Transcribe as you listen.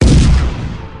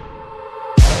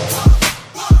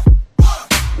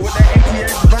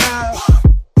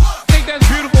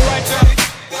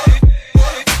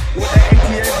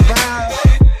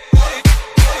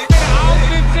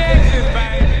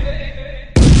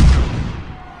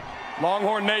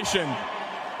Longhorn Nation,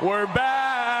 we're back.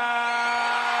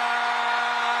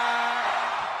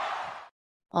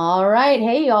 All right.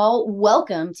 Hey, y'all.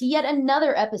 Welcome to yet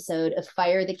another episode of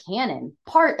Fire the Cannon,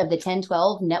 part of the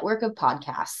 1012 network of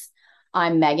podcasts.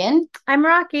 I'm Megan. I'm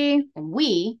Rocky. And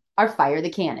we are Fire the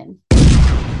Cannon.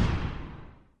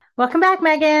 Welcome back,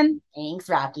 Megan. Thanks,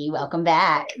 Rocky. Welcome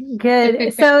back.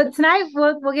 Good. So tonight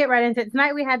we'll get right into it.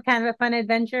 Tonight we had kind of a fun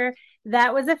adventure.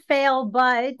 That was a fail,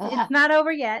 but it's not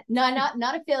over yet. No,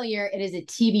 not a failure. It is a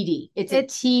TBD. It's a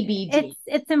TBD.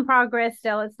 It's in progress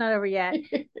still. It's not over yet.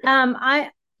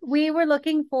 We were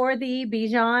looking for the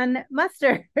Bichon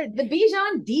mustard. The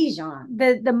Bichon Dijon.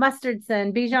 The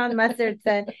Mustardson, Bichon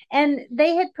Mustardson. And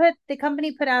the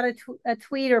company put out a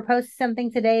tweet or post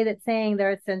something today that's saying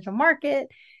they're at Central Market.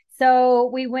 So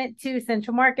we went to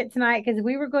Central Market tonight because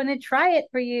we were going to try it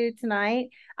for you tonight.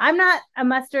 I'm not a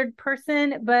mustard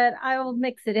person, but I will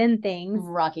mix it in things.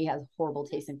 Rocky has horrible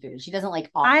taste in food. She doesn't like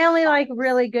I only like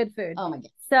really good food. Oh my God.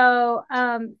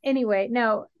 So anyway,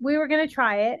 no, we were going to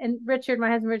try it. And my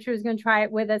husband Richard was going to try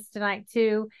it with us tonight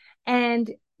too.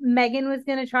 And Megan was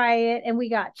going to try it. And we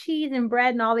got cheese and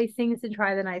bread and all these things to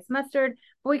try the nice mustard.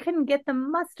 But we couldn't get the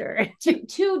mustard.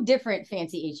 Two different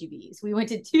fancy HEBs. We went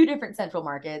to two different Central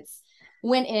Markets,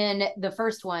 went in the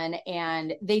first one,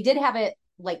 and they did have it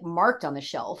like marked on the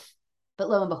shelf. But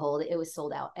lo and behold, it was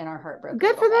sold out and our heart broke.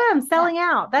 Good for them selling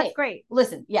out. That's great.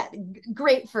 Listen, yeah,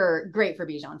 great for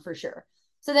Bichon for sure.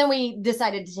 So then we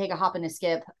decided to take a hop and a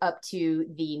skip up to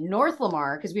the North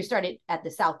Lamar because we started at the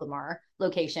South Lamar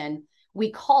location. We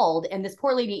called and this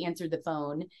poor lady answered the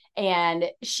phone and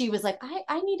she was like,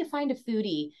 I need to find a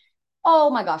foodie. Oh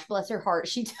my gosh, bless her heart.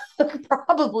 She took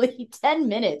probably 10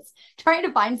 minutes trying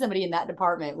to find somebody in that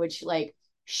department, which like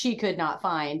she could not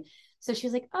find. So she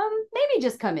was like, maybe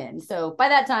just come in. So by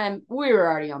that time we were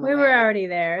already on the way. We were already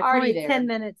there. It's already only there. 10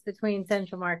 minutes between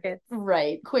Central Markets.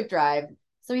 Right. Quick drive.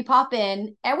 So we pop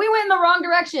in and we went in the wrong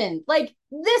direction. Like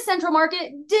this Central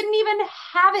Market didn't even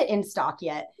have it in stock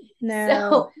yet. No.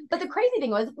 So, but the crazy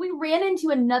thing was we ran into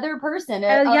another person.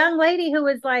 A young lady who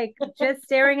was like just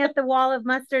staring at the wall of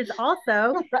mustards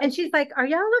also. Right. And she's like, are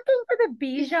y'all looking for the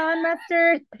Bichon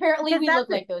mustard? Apparently we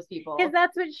look like those people. Because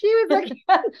that's what she was looking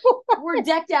for. We're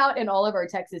decked out in all of our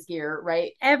Texas gear,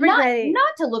 right? Everybody.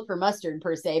 Not to look for mustard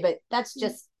per se, but that's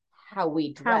just how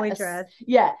we dress.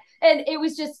 Yeah. And it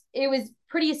was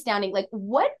pretty astounding. Like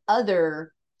what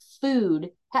other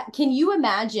food can you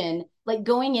imagine like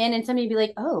going in and somebody be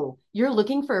like, oh, you're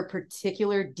looking for a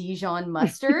particular Dijon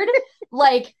mustard?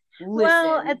 Like, listen.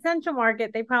 Well, at Central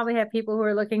Market, they probably have people who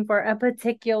are looking for a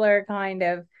particular kind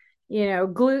of,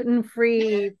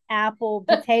 gluten-free apple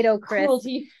potato crisp.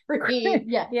 Cruelty-free.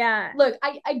 Yeah. Yeah. Look,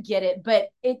 I get it, but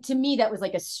to me, that was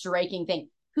like a striking thing.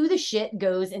 Who the shit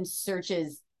goes and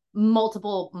searches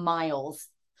multiple miles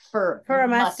for a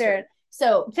mustard?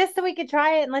 So just so we could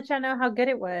try it and let y'all know how good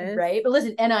it was. Right. But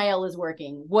listen, NIL is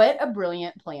working. What a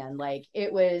brilliant plan. Like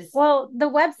it was. Well, the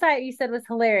website you said was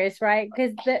hilarious, right?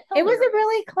 Because it was a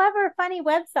really clever, funny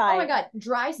website. Oh my God.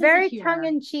 Dry sense very of humor.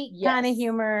 Tongue-in-cheek kind of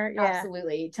humor. Yeah.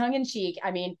 Absolutely. Tongue-in-cheek.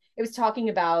 I mean, it was talking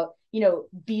about,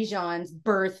 Bichon's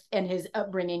birth and his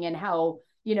upbringing and how,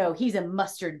 he's a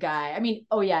mustard guy. I mean,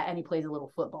 oh yeah. And he plays a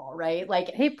little football, right? Like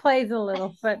he plays a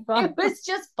little football. It was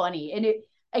just funny. And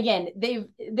again,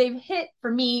 they've hit for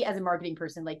me as a marketing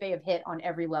person, like they have hit on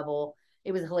every level.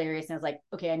 It was hilarious. And I was like,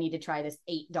 okay, I need to try this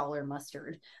 $8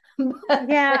 mustard.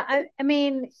 Yeah. I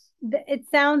mean, it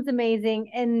sounds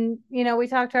amazing. And, we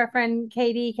talked to our friend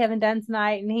Katie, Kevin Dunn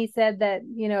tonight, and he said that,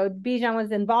 Bichon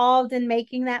was involved in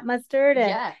making that mustard.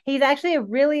 And he's actually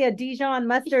a Dijon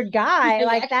mustard guy.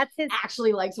 Like that's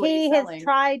actually likes what he's selling. He has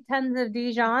tried tons of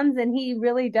Dijons and he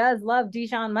really does love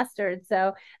Dijon mustard.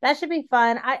 So that should be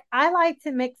fun. I like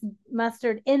to mix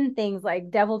mustard in things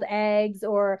like deviled eggs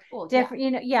or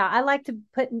different, I like to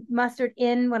put mustard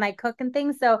in when I cook and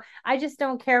things. So I just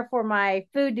don't care for my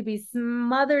food to be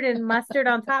smothered in mustard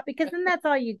on top because then that's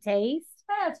all you taste.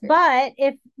 But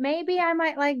if maybe I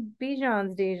might like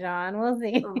Bichon's Dijon, we'll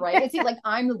see. Right. It's like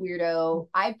I'm the weirdo.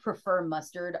 I prefer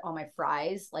mustard on my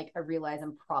fries. Like I realize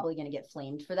I'm probably going to get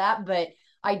flamed for that, but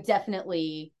I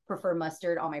definitely prefer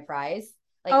mustard on my fries.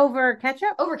 Like over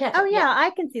ketchup? Over ketchup. Oh yeah,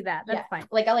 I can see that. That's fine.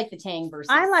 Like I like the tang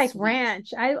versus I like sweet.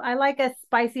 Ranch. I like a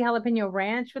spicy jalapeno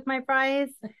ranch with my fries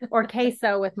or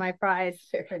queso with my fries.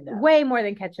 Fair enough. Way more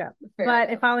than ketchup. Fair but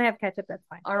enough. If I only have ketchup, that's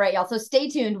fine. All right, y'all. So stay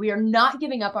tuned. We are not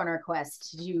giving up on our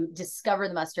quest to discover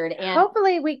the mustard. And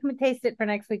hopefully we can taste it for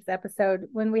next week's episode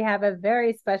when we have a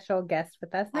very special guest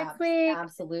with us next week.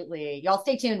 Absolutely. Y'all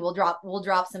stay tuned. We'll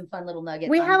drop some fun little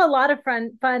nuggets. We have a lot of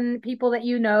fun people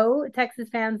that Texas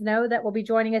fans know that will be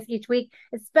joining us each week,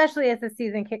 especially as the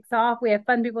season kicks off. We have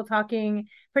fun people talking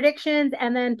predictions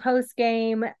and then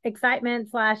post-game excitement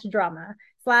 / drama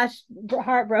 /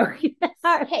 heartbroken.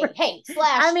 Hey,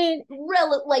 I mean,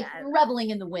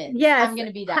 reveling in the win. Yes, I'm going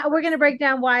to be that. We're going to break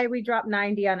down why we dropped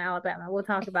 90 on Alabama. We'll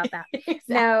talk about that. Exactly.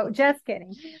 No, just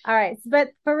kidding. All right, but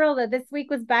for real though, this week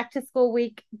was back to school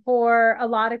week for a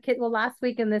lot of kids. Well, last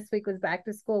week and this week was back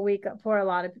to school week for a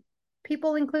lot of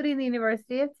people, including the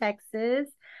University of Texas.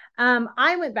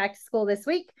 I went back to school this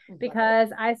week because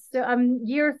I'm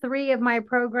year 3 of my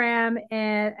program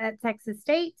at Texas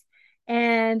State.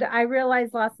 And I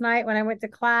realized last night when I went to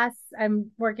class,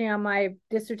 I'm working on my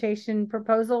dissertation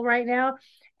proposal right now.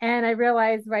 And I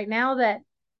realized right now that,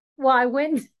 well, I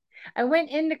went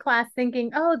into class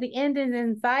thinking, oh, the end is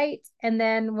in sight. And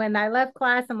then when I left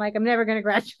class, I'm like, I'm never going to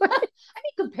graduate. I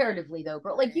mean, comparatively though,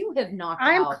 bro, like you have knocked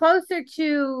I'm out. closer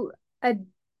to a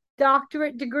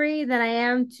doctorate degree than I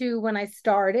am to when I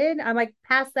started. I'm like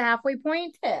past the halfway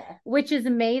point, which is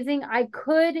amazing. I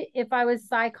could, if I was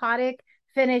psychotic,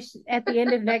 finish at the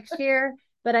end of next year,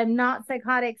 but I'm not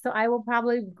psychotic, so I will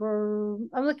probably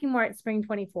I'm looking more at spring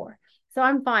 24. So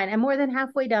I'm fine. I'm more than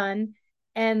halfway done,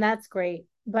 and that's great.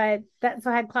 But so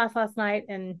I had class last night,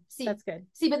 and that's good.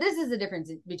 But this is the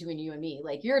difference between you and me.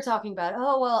 Like you're talking about,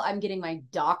 oh well, I'm getting my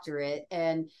doctorate,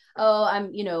 and oh,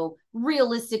 I'm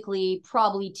realistically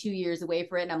probably 2 years away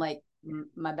for it, and I'm like,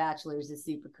 my bachelor's is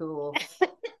super cool.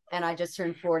 And I just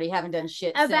turned 40, haven't done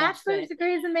shit since. A bachelor's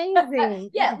degree is amazing.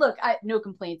 Yeah, look, no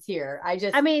complaints here.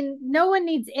 I mean, no one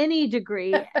needs any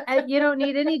degree. You don't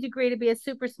need any degree to be a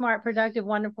super smart, productive,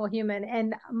 wonderful human.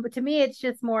 And to me, it's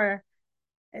just more,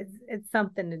 it's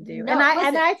something to do. No,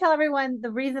 and I tell everyone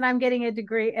the reason I'm getting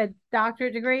a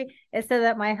doctorate degree, is so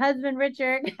that my husband,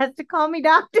 Richard, has to call me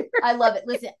doctor. I love it.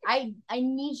 Listen, I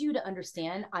need you to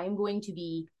understand, I am going to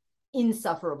be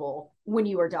insufferable when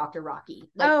you are Dr. Rocky.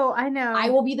 Like, oh, I know. I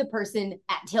will be the person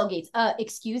at tailgates.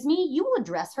 Excuse me, you will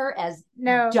address her as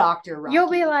Dr. Rocky. You'll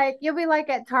be like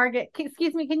at Target.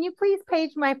 Excuse me, can you please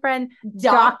page my friend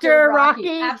Dr.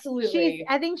 Rocky? Absolutely.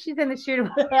 I think she's in the shooter.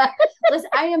 Listen,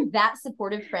 I am that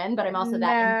supportive friend, but I'm also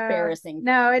that embarrassing.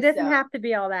 No, it doesn't have to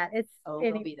be all that.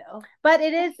 It'll be though. But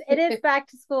it is back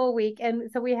to school week,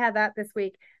 and so we had that this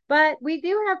week. But we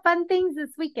do have fun things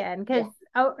this weekend because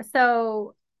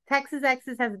Texas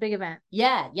Exes has a big event.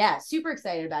 Yeah. Super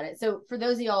excited about it. So for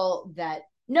those of y'all that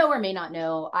know or may not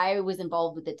know, I was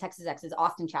involved with the Texas Exes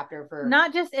Austin chapter for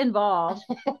not just involved.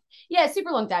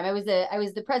 Super long time. I was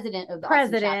the president of the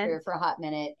Austin chapter for a hot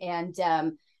minute. And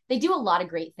they do a lot of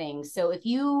great things. So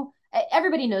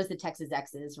everybody knows the Texas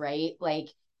Exes, right? Like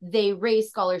they raise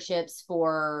scholarships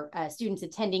for students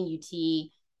attending UT.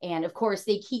 And of course,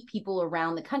 they keep people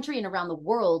around the country and around the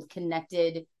world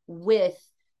connected with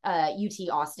UT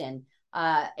Austin.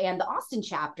 And the Austin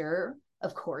chapter,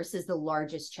 of course, is the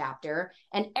largest chapter.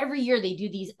 And every year they do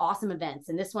these awesome events.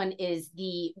 And this one is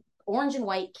the orange and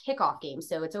white kickoff game.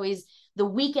 So it's always the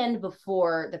weekend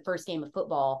before the first game of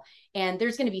football. And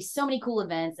there's going to be so many cool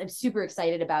events. I'm super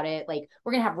excited about it. Like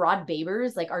we're going to have Rod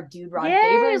Babers, like our dude Rod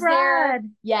Babers there.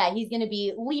 Yeah, he's going to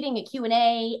be leading a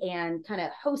Q&A and kind of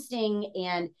hosting,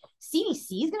 and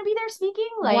CDC is going to be there speaking.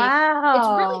 Like, wow.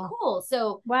 It's really cool.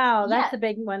 So wow, that's a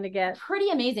big one to get.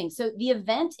 Pretty amazing. So the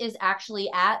event is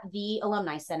actually at the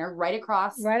Alumni Center right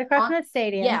across from the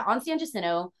stadium. Yeah, on San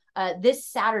Jacinto this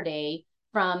Saturday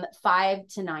from 5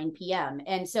 to 9 p.m.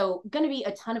 And so going to be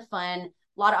a ton of fun, a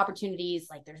lot of opportunities.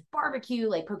 Like there's barbecue,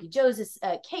 like Pokey Joe's is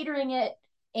catering it.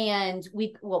 And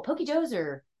Pokey Joe's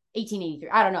are 1883.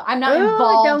 I don't know. I'm not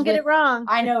involved. Don't get it wrong.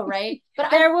 I know, right?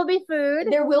 But there will be food.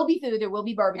 There will be food. There will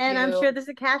be barbecue. And I'm sure there's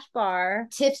a cash bar.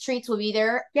 Tips Treats will be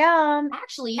there. Yum.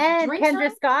 Actually, and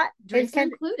Kendra Scott. Drinks are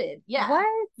included. Yeah.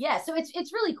 What? Yeah. So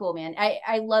it's really cool, man.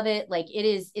 I love it. Like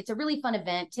it's a really fun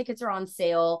event. Tickets are on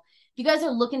sale. If you guys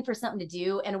are looking for something to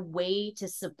do and a way to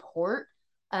support,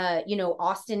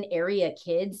 Austin area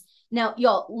kids. Now,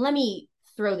 y'all, let me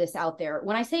throw this out there.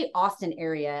 When I say Austin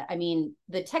area, I mean,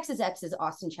 the Texas Exes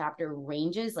Austin chapter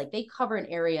ranges, like they cover an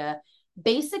area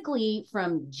basically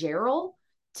from Jarrell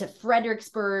to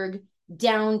Fredericksburg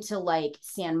down to like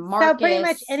San Marcos. So pretty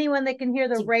much anyone that can hear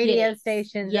the radio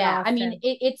stations. Yeah. I mean,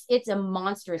 it's a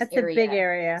monstrous area. It's a big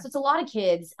area. So it's a lot of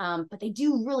kids, but they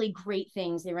do really great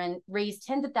things. They raise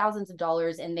tens of thousands of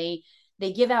dollars, and they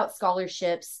give out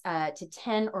scholarships to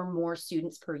 10 or more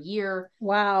students per year.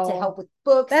 Wow. To help with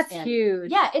books. That's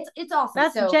huge. Yeah, it's awesome.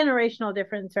 That's a generational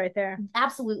difference right there.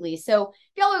 Absolutely. So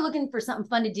if y'all are looking for something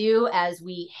fun to do as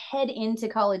we head into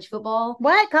college football.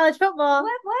 What? College football?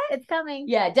 What? It's coming.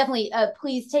 Yeah, definitely.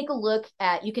 Please take a look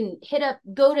you can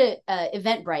go to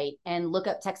Eventbrite and look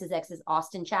up Texas Ex's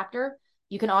Austin chapter.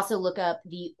 You can also look up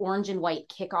the orange and white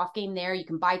kickoff game there. You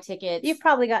can buy tickets. You've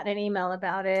probably gotten an email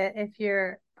about it if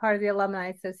you're part of the Alumni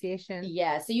Association.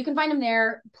 Yeah, so you can find them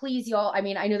there. Please, y'all. I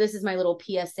mean, I know this is my little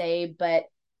PSA, but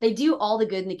they do all the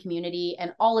good in the community,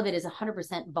 and all of it is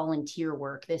 100% volunteer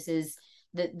work. This is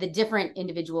the different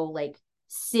individual like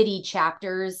city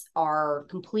chapters are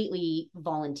completely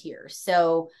volunteers.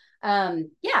 So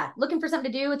yeah, looking for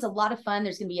something to do. It's a lot of fun.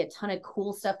 There's going to be a ton of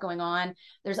cool stuff going on.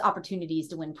 There's opportunities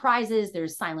to win prizes.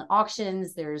 There's silent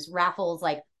auctions. There's raffles,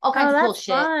 like all kinds of cool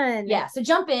shit. Fun. Yeah. So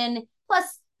jump in.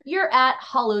 Plus, you're at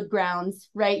hallowed grounds,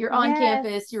 right? You're on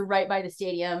campus. You're right by the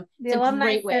stadium. It's a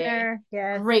great way.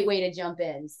 Great way to jump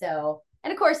in. So,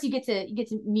 and of course, you get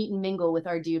to meet and mingle with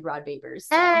our dude Rod Babers.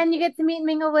 So. And you get to meet and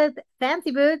mingle with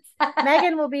Fancy Boots.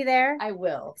 Megan will be there. I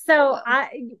will. So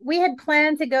we had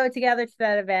planned to go together to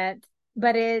that event,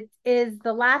 but it is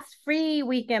the last free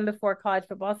weekend before college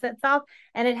football sets off,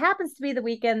 and it happens to be the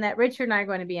weekend that Richard and I are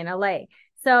going to be in LA.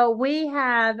 So we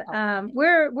have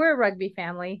we're a rugby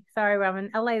family. Sorry, we're in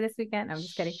LA this weekend. I'm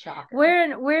just kidding. Shocker.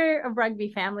 We're a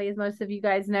rugby family, as most of you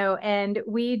guys know, and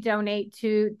we donate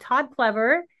to Todd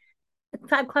Clever's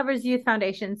Youth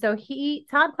Foundation. So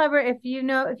Todd Clever, if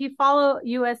you follow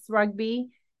US Rugby,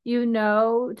 you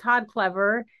know Todd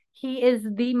Clever. He is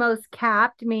the most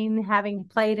capped, having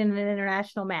played in an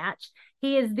international match.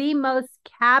 He is the most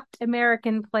capped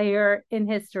American player in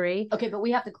history. Okay, but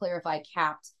we have to clarify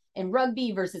capped in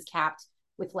rugby versus capped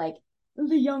with like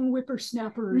the young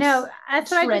whippersnappers. No, that's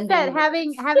what I just said.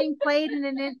 Having played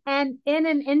in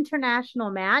an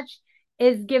international match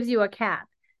gives you a cap.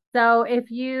 So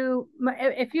if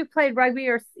you've played rugby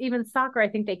or even soccer, I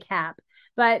think they cap.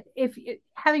 But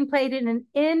having played in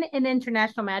an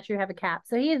international match, you have a cap.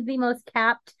 So he is the most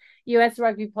capped U.S.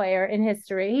 rugby player in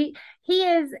history. He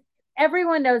is.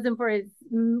 Everyone knows him for his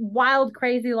wild,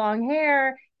 crazy long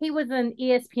hair. He was an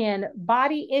ESPN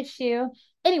Body Issue.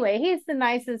 Anyway, he's the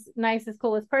nicest,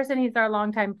 coolest person. He's our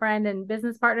longtime friend and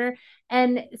business partner.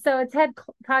 And so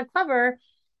Todd Clever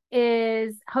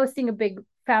is hosting a big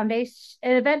an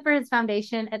event for his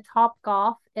foundation at Top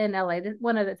Golf in LA,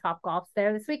 one of the Top Golfs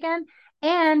there this weekend.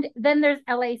 And then there's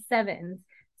LA Sevens.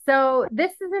 So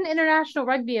this is an international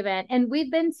rugby event, and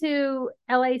we've been to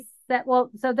LA.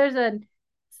 So there's a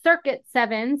circuit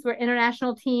sevens where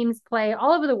international teams play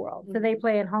all over the world. So they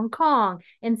play in Hong Kong,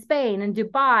 in Spain, in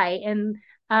Dubai, in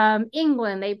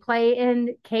England. They play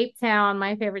in Cape Town,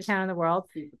 my favorite town in the world.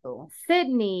 Super cool.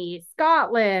 Sydney,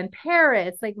 Scotland,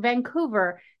 Paris, like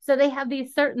Vancouver. So they have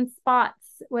these certain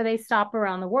spots where they stop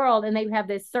around the world, and they have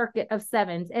this circuit of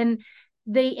sevens. And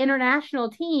the international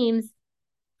teams,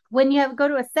 when you go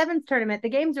to a sevens tournament, the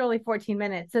games are only 14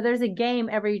 minutes. So there's a game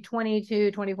every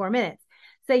 22, 24 minutes.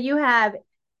 So you have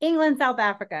England, South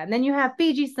Africa, and then you have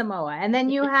Fiji, Samoa, and then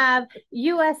you have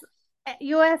US,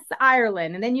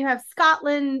 Ireland, and then you have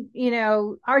Scotland,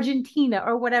 Argentina,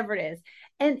 or whatever it is.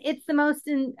 And it's the most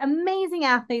amazing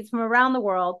athletes from around the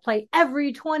world play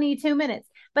every 22 minutes.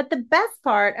 But the best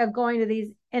part of going to these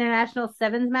international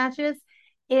sevens matches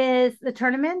is the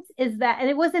tournaments is that, and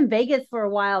it was in Vegas for a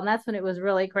while, and that's when it was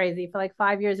really crazy. For like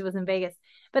 5 years, it was in Vegas.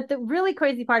 But the really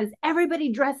crazy part is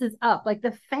everybody dresses up. Like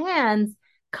the fans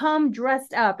come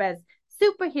dressed up as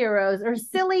superheroes or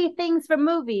silly things from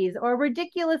movies or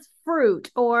ridiculous fruit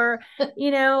or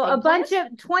a bunch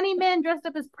of 20 men dressed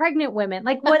up as pregnant women,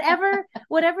 like whatever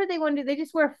they want to do. They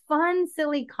just wear fun,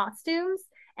 silly costumes.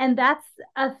 And that's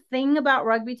a thing about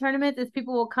rugby tournaments is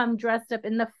people will come dressed up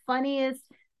in the funniest,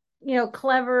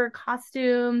 clever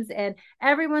costumes, and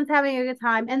everyone's having a good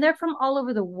time. And they're from all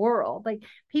over the world. Like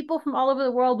people from all over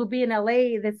the world will be in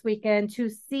LA this weekend to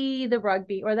see the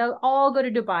rugby, or they'll all go to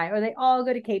Dubai, or they all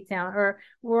go to Cape Town, or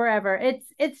wherever.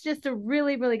 It's just a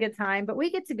really, really good time. But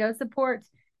we get to go support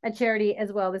a charity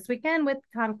as well this weekend with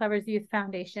Todd Clever's Youth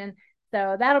Foundation.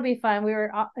 So that'll be fun. We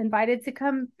were invited to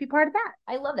come be part of that.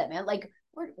 I love that, man. Like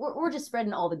we're just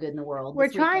spreading all the good in the world. We're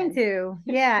trying to,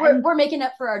 yeah. We're making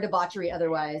up for our debauchery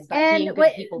otherwise. And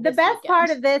the best part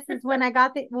of this is when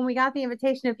we got the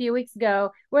invitation a few weeks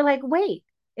ago, we're like, wait,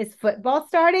 is football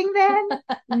starting then?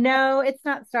 No, it's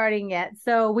not starting yet.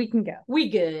 So we can go. We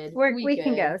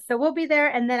can go. So we'll be there.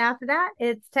 And then after that,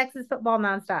 it's Texas football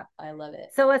nonstop. I love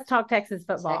it. So let's talk Texas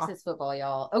football. Texas football,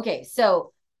 y'all. Okay.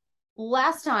 So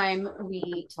last time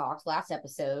we talked, last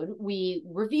episode, we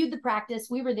reviewed the practice.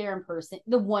 We were there in person.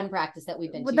 The one practice that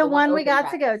we've been to. The one we got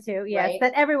to go to. Yes. Right?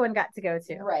 That everyone got to go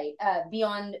to. Right.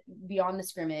 Beyond the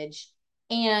scrimmage.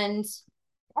 And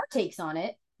our takes on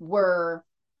it were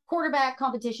quarterback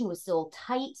competition was still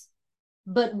tight,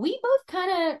 but we both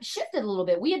kind of shifted a little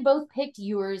bit. We had both picked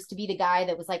Ewers to be the guy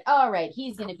that was like, all right,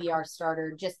 he's going to be our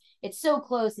starter. Just, it's so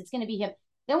close. It's going to be him.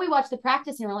 Then we watched the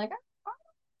practice and we're like,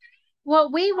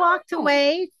 Well, we walked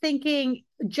away thinking,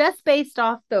 just based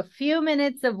off the few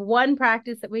minutes of one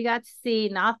practice that we got to see,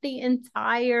 not the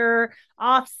entire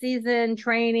off-season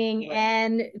training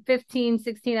and 15,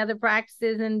 16 other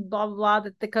practices and blah, blah, blah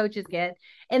that the coaches get.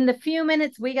 In the few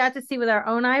minutes we got to see with our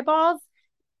own eyeballs,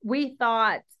 we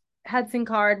thought Hudson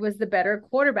Card was the better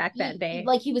quarterback that day.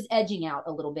 Like he was edging out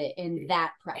a little bit in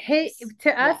that practice.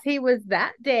 He was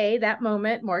that day, that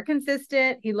moment, more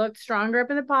consistent. He looked stronger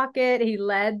up in the pocket. He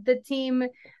led the team.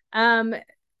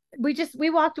 We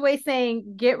walked away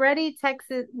saying, get ready,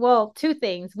 Texas. Well, two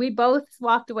things. We both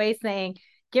walked away saying,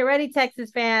 get ready,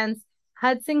 Texas fans.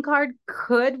 Hudson Card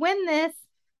could win this.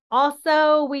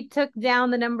 Also, we took down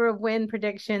the number of win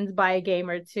predictions by a game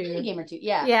or two.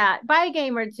 Yeah. Yeah, by a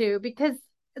game or two, because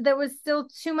there was still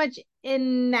too much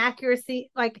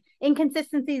inaccuracy, like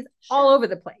inconsistencies all over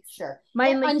the place. Sure.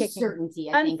 Mainly uncertainty.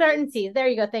 Uncertainties. There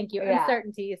you go. Thank you. Yeah.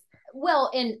 Uncertainties. Well,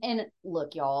 and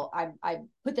look, y'all, I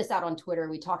put this out on Twitter.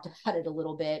 We talked about it a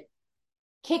little bit.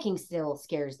 Kicking still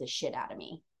scares the shit out of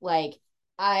me. Like,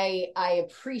 I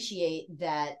appreciate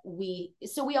that we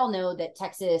all know that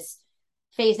Texas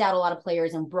phased out a lot of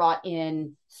players and brought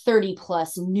in 30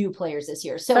 plus new players this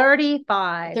year. So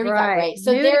 35, right?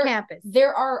 So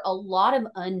there are a lot of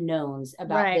unknowns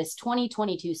about this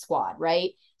 2022 squad,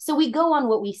 right? So we go on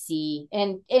what we see,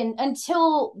 and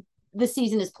until the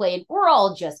season is played, we're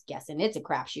all just guessing. It's a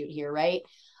crapshoot here, right?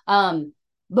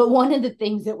 But one of the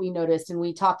things that we noticed, and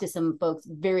we talked to some folks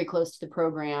very close to the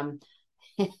program,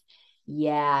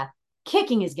 yeah,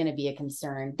 kicking is going to be a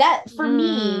concern. That for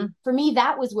me,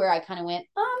 that was where I kind of went,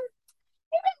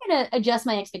 maybe I'm going to adjust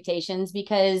my expectations,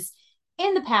 because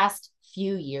in the past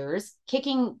few years,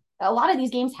 kicking, a lot of these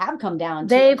games have come down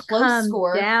to a close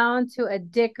score. Down to a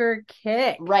dicker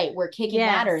kick. Right, where kicking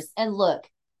matters. And look,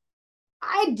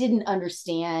 I didn't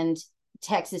understand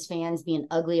Texas fans being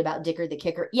ugly about Dicker the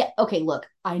kicker. Yeah, okay, look,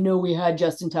 I know we had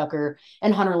Justin Tucker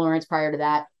and Hunter Lawrence prior to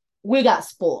that. We got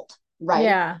spoiled, right?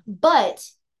 Yeah. But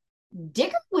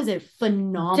Dicker was a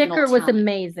phenomenal Dicker was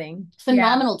amazing.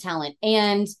 Phenomenal talent.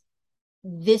 And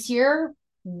this year,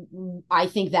 I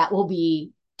think that will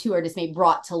be, to our dismay,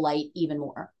 brought to light even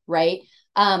more, right?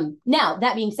 Now,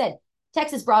 that being said,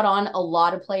 Texas brought on a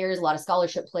lot of players, a lot of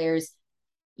scholarship players.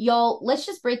 Y'all, let's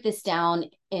just break this down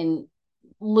and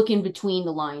look in between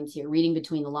the lines here, reading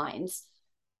between the lines.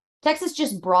 Texas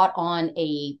just brought on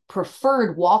a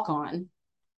preferred walk-on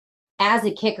as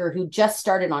a kicker who just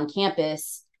started on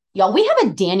campus. Y'all, we have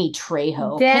a Danny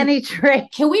Trejo.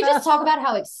 Can we just talk about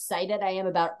how excited I am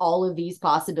about all of these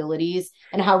possibilities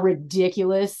and how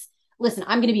ridiculous? Listen,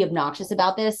 I'm going to be obnoxious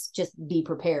about this. Just be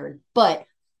prepared. But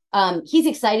he's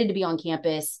excited to be on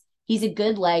campus. He's a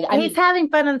good leg. He's having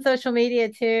fun on social media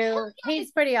too.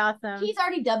 He's pretty awesome. He's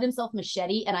already dubbed himself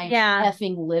Machete, and I'm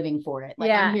effing living for it.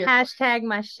 Like, I'm here hashtag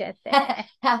Machete.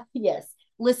 Yes.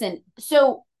 Listen,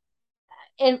 so,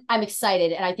 and I'm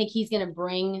excited, and I think he's going to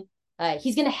bring,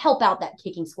 he's going to help out that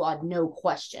kicking squad, no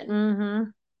question. Mm-hmm.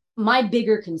 My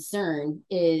bigger concern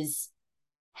is,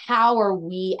 how are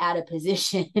we at a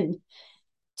position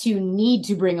to need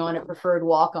to bring on a preferred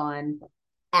walk-on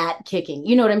at kicking?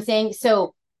 You know what I'm saying?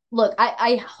 So, look,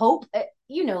 I hope,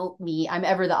 you know me, I'm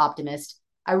ever the optimist.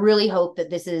 I really hope that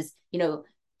this is,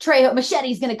 Trejo,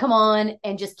 Machete's going to come on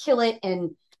and just kill it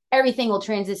and everything will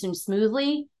transition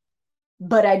smoothly.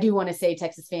 But I do want to say,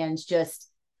 Texas fans, just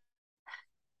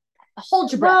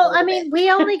hold your breath. Well, I mean, we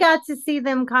only got to see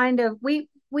them kind of,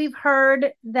 we've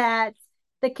heard that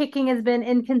the kicking has been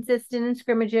inconsistent in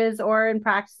scrimmages or in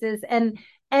practices, and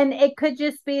it could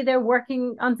just be they're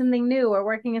working on something new or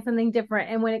working on something different.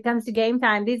 And when it comes to game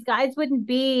time, these guys wouldn't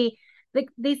be,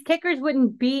 these kickers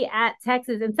wouldn't be at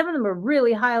Texas. And some of them are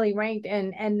really highly ranked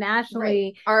and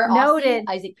nationally noted.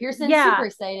 Isaac Pearson, super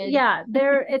excited. Yeah,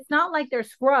 it's not like they're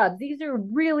scrubs. These are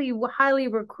really highly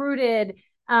recruited,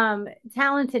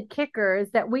 talented kickers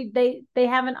that they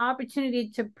have an opportunity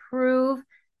to prove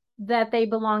that they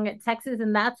belong at Texas.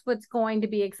 And that's what's going to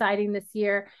be exciting this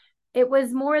year. It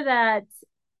was more that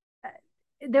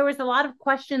there was a lot of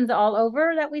questions all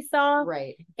over that we saw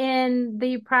in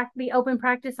the open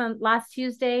practice on last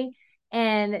Tuesday.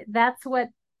 And that's what,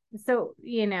 so,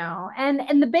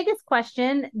 and the biggest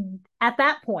question at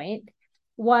that point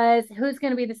was who's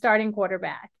going to be the starting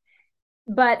quarterback.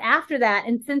 But after that,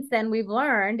 and since then, we've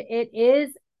learned it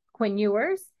is Quinn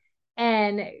Ewers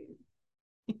and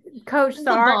Coach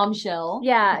Sark. Bombshell.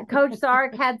 Yeah. Coach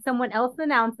Sark had someone else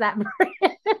announce that for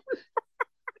him.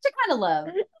 Which I kind of love.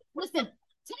 Listen,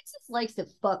 Texas likes to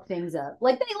fuck things up.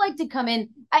 Like, they like to come in.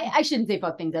 I shouldn't say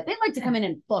fuck things up. They like to come in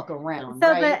and fuck around.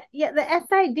 So the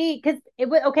SID, because it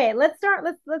was okay. Let's start.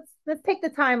 Let's pick the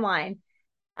timeline.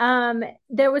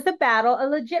 There was a battle, a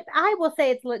legit. I will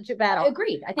say it's a legit battle.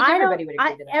 Agreed. I think everybody would agree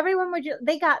with that. Everyone would.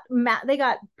 They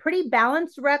got pretty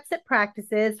balanced reps at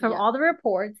practices from all the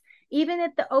reports. Even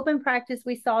at the open practice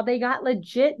we saw, they got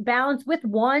legit balance with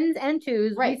ones and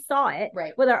twos. Right. We saw it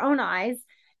with our own eyes.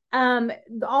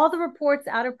 All the reports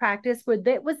out of practice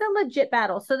it was a legit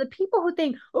battle. So the people who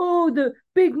think, oh, the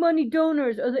big money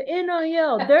donors or the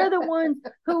NIL, they're the ones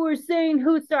who are saying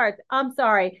who starts. I'm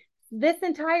sorry. This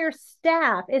entire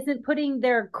staff isn't putting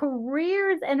their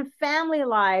careers and family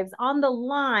lives on the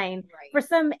line for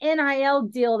some NIL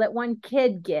deal that one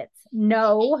kid gets.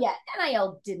 No. Yeah,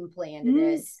 NIL didn't play into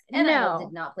this. NIL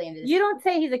did not play into this. You don't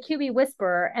say he's a QB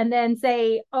whisperer and then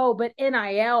say, oh, but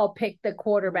NIL picked the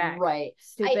quarterback. Right.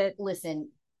 Stupid. Listen,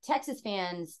 Texas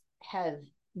fans have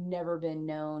never been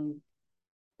known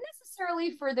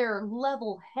necessarily for their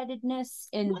level-headedness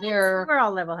in we're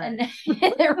all level-headed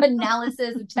in their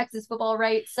analysis of Texas football,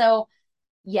 right? So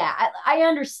yeah, I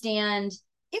understand.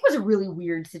 It was a really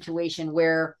weird situation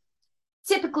where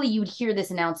typically you'd hear this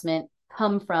announcement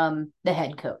come from the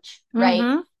head coach,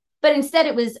 right? But instead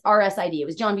it was RSID. It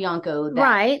was John Bianco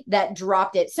that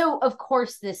dropped it. So of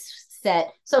course this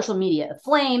set social media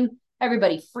aflame.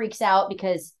 Everybody freaks out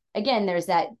because again, there's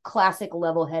that classic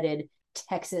level-headed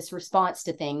Texas response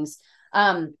to things.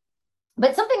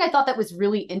 But something I thought that was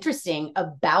really interesting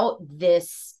about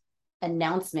this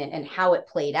announcement and how it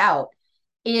played out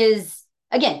is,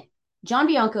 again, John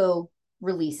Bianco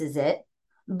releases it,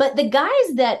 but the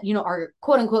guys that, are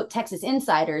quote unquote Texas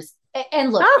insiders,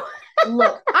 and look,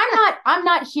 I'm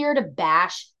not here to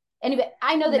bash anybody.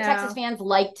 I know that Texas fans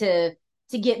like to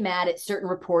get mad at certain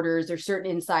reporters or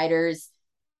certain insiders.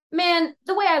 Man,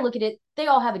 the way I look at it, they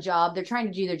all have a job. They're trying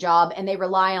to do their job and they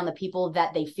rely on the people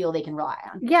that they feel they can rely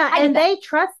on. Yeah. And they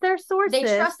trust their sources.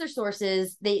 They trust their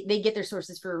sources. They get their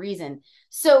sources for a reason.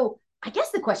 So I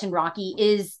guess the question, Rocky,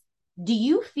 is do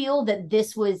you feel that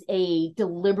this was a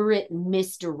deliberate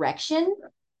misdirection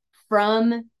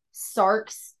from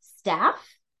Sark's staff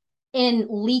in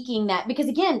leaking that? Because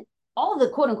again, all the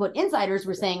quote unquote insiders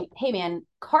were saying, hey man,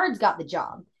 Card's got the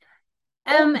job.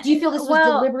 Do you feel this was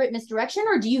deliberate misdirection,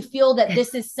 or do you feel that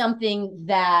this is something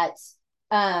that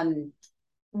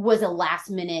was a last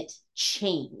minute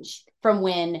change from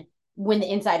when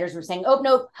the insiders were saying, oh,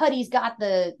 nope, Huddy's got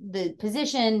the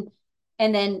position,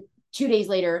 and then 2 days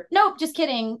later, nope, just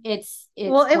kidding. It's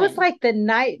well, it was like the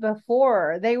night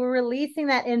before they were releasing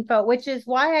that info, which is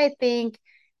why I think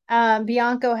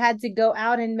Bianco had to go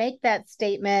out and make that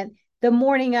statement the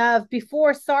morning of,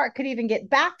 before Sark could even get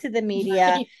back to the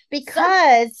media,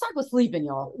 because Sark was sleeping,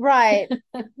 y'all. Right.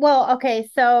 Well, okay.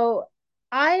 So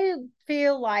I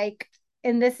feel like,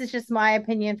 and this is just my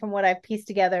opinion from what I've pieced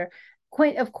together,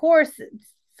 of course,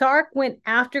 Sark went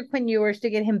after Quinn Ewers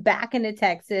to get him back into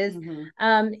Texas.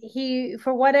 He,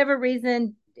 for whatever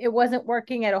reason, it wasn't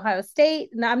working at Ohio State.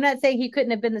 Now, I'm not saying he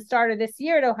couldn't have been the starter this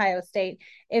year at Ohio State,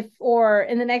 or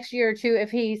in the next year or two,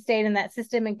 if he stayed in that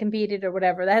system and competed or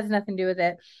whatever. That has nothing to do with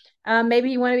it. Maybe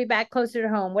he wanted to be back closer to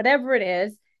home, whatever it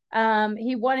is.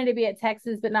 He wanted to be at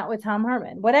Texas, but not with Tom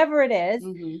Herman, whatever it is.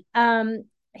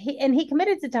 He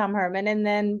committed to Tom Herman and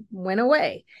then went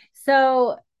away.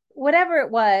 So whatever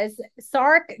it was,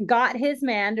 Sark got his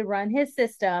man to run his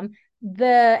system.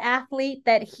 The athlete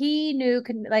that he knew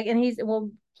could, and we'll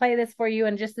play this for you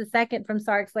in just a second from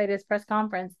Sark's latest press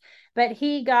conference, but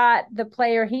he got the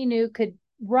player he knew could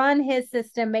run his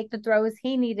system, make the throws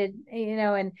he needed,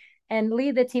 and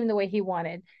lead the team the way he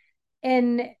wanted.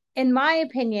 And in my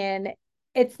opinion,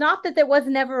 it's not that there was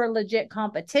never a legit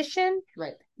competition,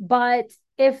 right? But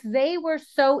if they were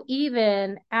so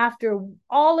even after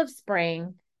all of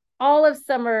spring, all of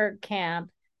summer camp,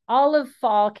 all of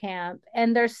fall camp,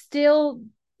 and they're still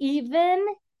even,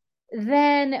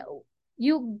 then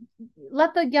you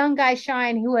let the young guy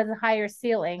shine who has a higher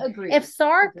ceiling. Agreed.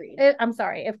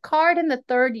 If Card in the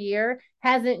third year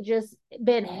hasn't just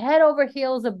been head over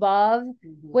heels above,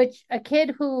 which a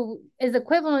kid who is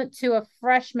equivalent to a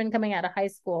freshman coming out of high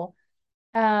school,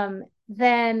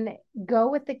 then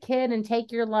go with the kid and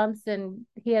take your lumps, and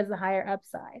he has a higher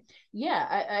upside. Yeah,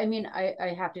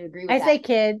 I have to agree with that. I say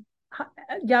kid,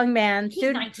 young man, he's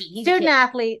student 19. Student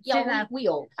athlete. Yeah, we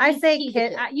old. I say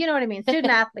kid. You know what I mean? Student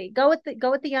athlete. Go with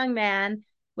the young man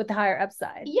with the higher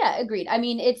upside. Yeah, agreed.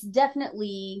 It's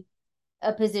definitely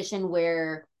a position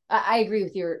where I agree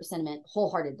with your sentiment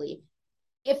wholeheartedly.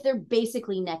 If they're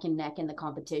basically neck and neck in the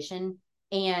competition,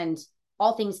 and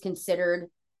all things considered,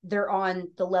 they're on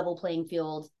the level playing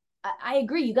field, I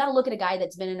agree. You got to look at a guy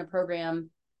that's been in a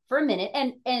program for a minute,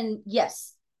 and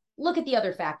yes, look at the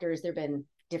other factors. There've been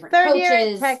different Third coaches.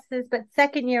 year at Texas, but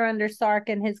second year under Sark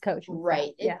and his coaching.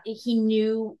 Right. He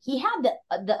knew he had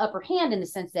the upper hand in the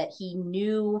sense that he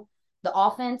knew the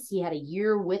offense. He had a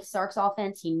year with Sark's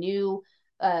offense. He knew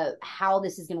how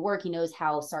this is going to work. He knows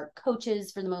how Sark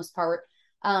coaches for the most part.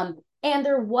 And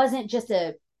there wasn't just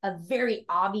a very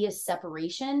obvious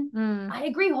separation. I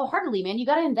agree wholeheartedly, man. You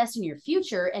got to invest in your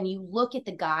future, and you look at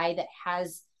the guy that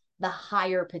has the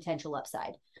higher potential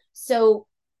upside. So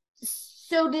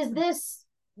does this,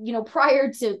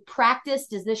 prior to practice,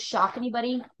 does this shock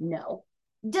anybody? No.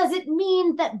 Does it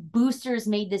mean that boosters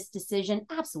made this decision?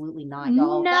 Absolutely not,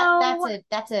 y'all. No.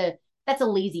 That's a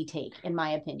lazy take, in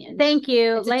my opinion. Thank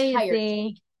you. It's lazy. a tired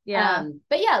take. Yeah.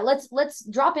 But yeah, let's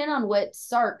drop in on what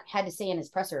Sark had to say in his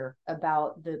presser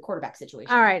about the quarterback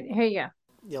situation. All right, here you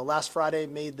go. Last Friday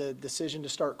made the decision to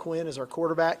start Quinn as our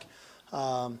quarterback.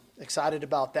 Excited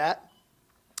about that.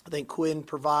 I think Quinn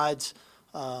provides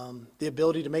the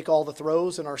ability to make all the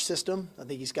throws in our system. I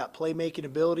think he's got playmaking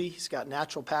ability. He's got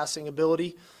natural passing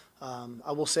ability.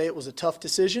 I will say it was a tough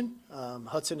decision.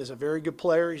 Hudson is a very good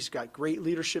player. He's got great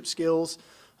leadership skills.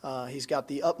 He's got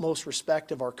the utmost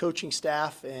respect of our coaching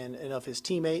staff and of his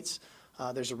teammates.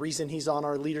 There's a reason he's on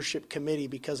our leadership committee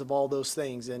because of all those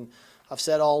things. And I've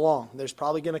said all along, there's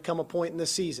probably going to come a point in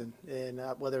this season, and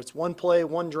whether it's one play,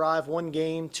 one drive, one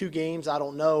game, 2 games, I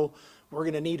don't know, we're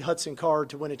going to need Hudson Card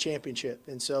to win a championship.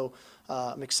 And so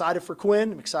I'm excited for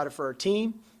Quinn. I'm excited for our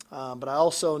team. But I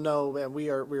also know that we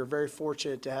are very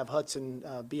fortunate to have Hudson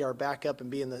be our backup and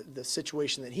be in the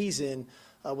situation that he's in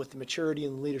with the maturity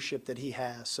and leadership that he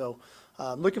has. So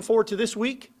I'm looking forward to this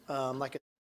week. All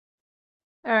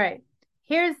right.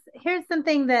 Here's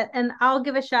something that, and I'll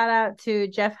give a shout out to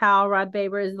Jeff Howell, Rod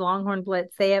Babers, Longhorn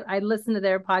Blitz. I listen to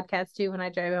their podcast too when I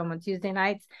drive home on Tuesday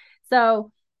nights. So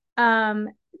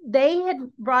they had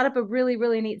brought up a really,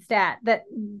 really neat stat that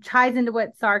ties into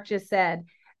what Sark just said.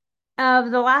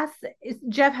 Of the last,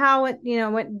 Jeff Howell,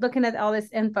 went looking at all this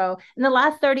info. In the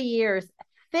last 30 years,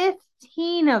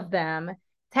 15 of them,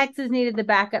 Texas needed the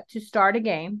backup to start a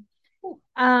game.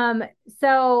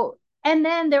 And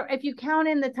then if you count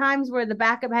in the times where the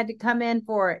backup had to come in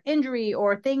for injury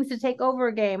or things to take over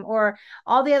a game, or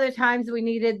all the other times we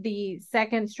needed the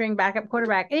second string backup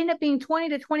quarterback, it ended up being 20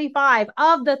 to 25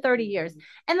 of the 30 years.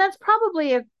 And that's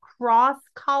probably across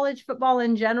college football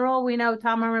in general. We know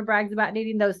Tom Herman brags about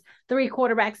needing those 3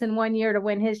 quarterbacks in 1 year to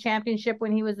win his championship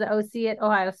when he was the OC at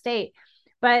Ohio State.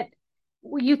 But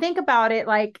you think about it,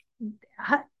 like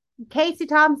Casey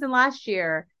Thompson last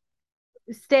year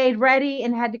stayed ready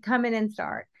and had to come in and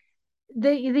start.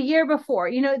 The year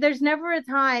before, there's never a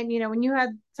time, when you have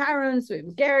Tyrone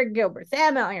Swift, Garrett Gilbert,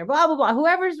 Sam Ellinger, blah, blah, blah,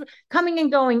 whoever's coming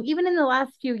and going, even in the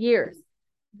last few years,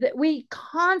 that we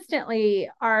constantly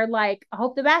are like, I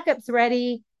hope the backup's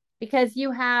ready, because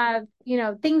you have,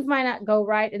 things might not go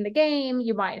right in the game.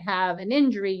 You might have an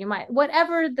injury.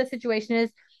 Whatever the situation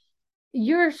is,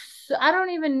 I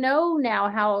don't even know now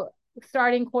how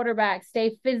starting quarterbacks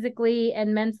stay physically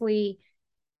and mentally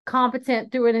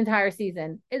competent through an entire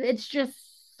season. It's just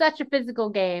such a physical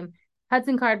game.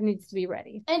 Hudson Card needs to be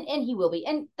ready. And he will be.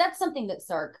 And that's something that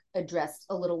Sark addressed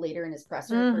a little later in his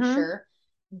presser for sure.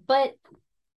 But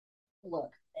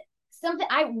look,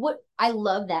 I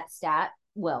love that stat.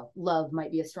 Well, love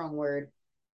might be a strong word.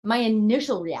 My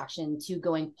initial reaction to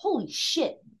going, holy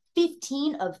shit,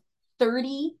 15 of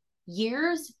 30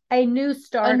 years, a new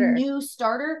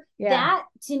starter. Yeah. That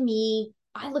to me,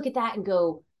 I look at that and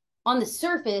go, on the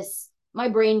surface, my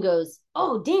brain goes,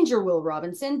 oh, danger, Will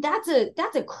Robinson. That's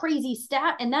a crazy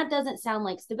stat, and that doesn't sound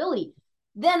like stability.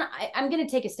 Then I'm going to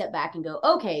take a step back and go,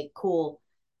 okay, cool.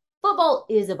 Football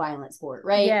is a violent sport,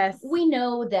 right? Yes. We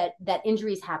know that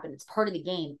injuries happen. It's part of the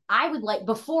game. I would like,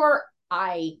 before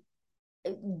I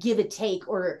give a take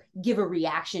or give a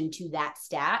reaction to that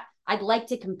stat, I'd like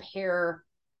to compare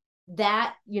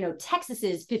that,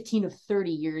 Texas's 15 of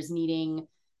 30 years needing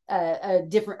a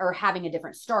different, or having a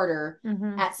different starter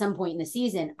at some point in the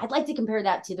season. I'd like to compare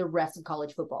that to the rest of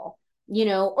college football,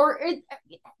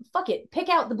 fuck it, pick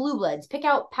out the blue bloods, pick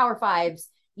out Power Fives,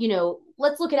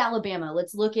 let's look at Alabama.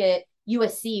 Let's look at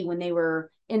USC when they were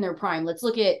in their prime. Let's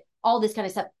look at all this kind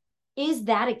of stuff. Is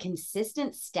that a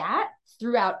consistent stat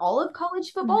throughout all of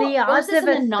college football? The odds of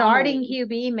a starting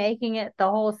QB making it the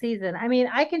whole season. I mean,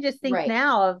 I can just think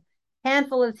now of a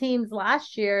handful of teams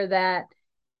last year that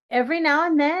every now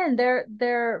and then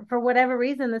they're for whatever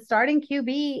reason the starting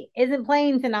QB isn't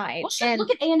playing tonight. Well, and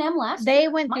look at A&M last year. They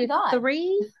went through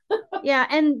 3. Yeah,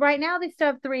 and right now they still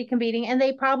have 3 competing, and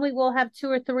they probably will have 2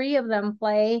 or 3 of them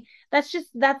play. That's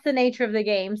the nature of the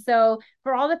game. So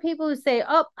for all the people who say,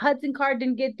 oh, Hudson Card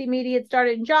didn't get the immediate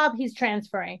starting job, he's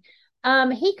transferring.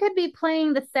 He could be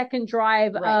playing the second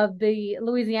drive Right. of the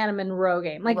Louisiana Monroe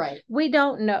game. Like, Right. we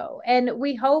don't know. And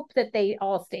we hope that they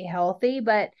all stay healthy,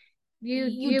 but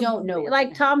you don't know what's like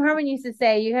gonna Tom Herman used to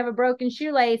say, you have a broken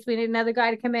shoelace, we need another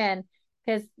guy to come in,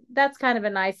 because that's kind of a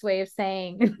nice way of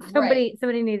saying somebody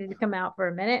needed to come out for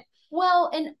a minute.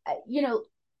 Well, and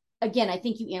again, I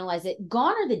think you analyze it.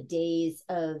 Gone are the days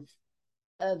of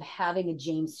having a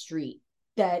James Street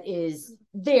that is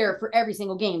there for every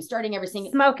single game, starting every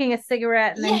single, smoking a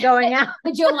cigarette and then going out.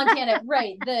 The Joe Montana,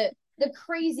 right? The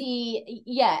crazy,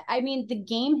 I mean, the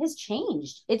game has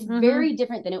changed. It's very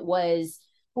different than it was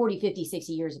 40, 50,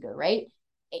 60 years ago, right?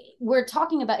 We're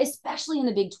talking about, especially in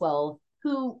the Big 12,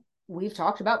 who we've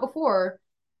talked about before,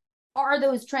 are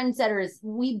those trendsetters.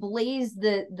 We blazed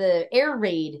the air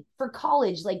raid for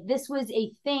college. Like, this was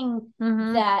a thing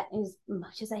that, as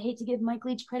much as I hate to give Mike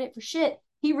Leach credit for shit,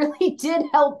 he really did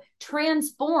help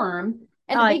transform,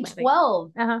 and the Big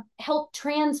 12 helped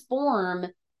transform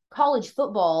college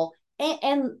football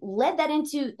and led that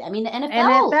into, I mean, the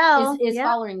NFL is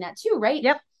following that too, right?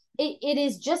 Yep. It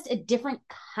is just a different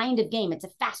kind of game. It's a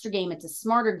faster game. It's a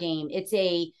smarter game. It's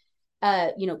a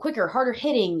quicker, harder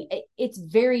hitting. It's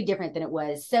very different than it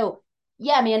was. So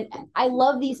yeah, man, I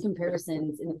love these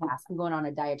comparisons in the past. I'm going on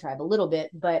a diatribe a little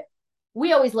bit, but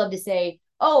we always love to say,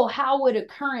 oh, how would a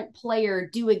current player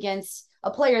do against a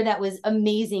player that was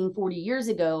amazing 40 years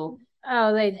ago?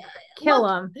 Oh, they'd kill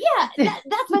him. Yeah,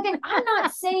 that's my thing. I'm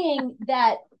not saying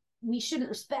that we shouldn't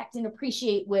respect and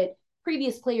appreciate what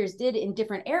previous players did in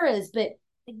different eras, but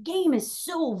the game is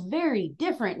so very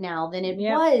different now than it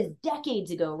was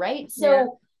decades ago, right?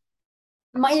 So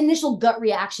my initial gut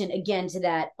reaction again to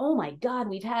that, oh my God,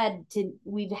 we've had to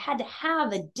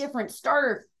have a different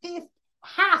starter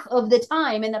half of the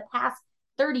time in the past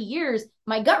 30 years.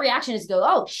 My gut reaction is to go,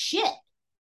 oh shit.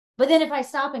 But then if I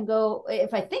stop and go,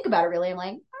 if I think about it really, I'm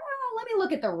like, oh, let me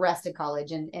look at the rest of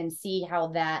college and see how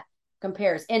that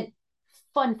compares. And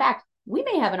fun fact, we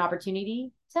may have an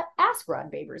opportunity to ask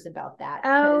Rod Babers about that.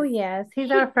 Oh yes,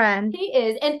 he's our friend. He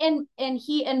is, and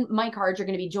he and Mike Harge are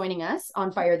going to be joining us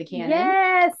on Fire the Cannon.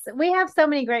 Yes, we have so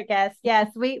many great guests. Yes,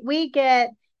 we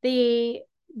get the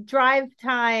drive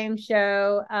time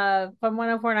show from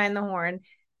 104.9 The Horn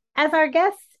as our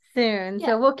guests soon.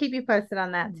 So we'll keep you posted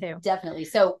on that too. Definitely.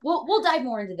 So we'll dive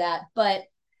more into that. But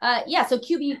so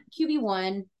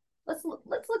QB1, let's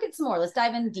look at some more. Let's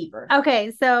dive in deeper.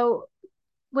 Okay, so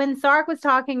when Sark was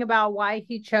talking about why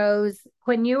he chose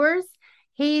Quinn Ewers,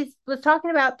 he was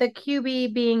talking about the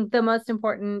QB being the most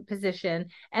important position.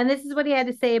 And this is what he had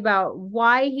to say about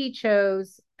why he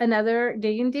chose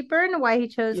digging deeper into why he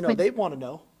chose. They want to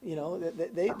know.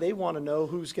 They want to know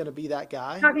who's going to be that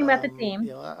guy. Talking about the team.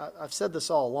 I've said this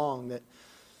all along that,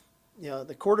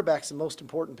 the quarterback's the most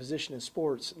important position in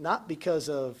sports, not because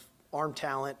of arm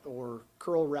talent or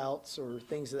curl routes or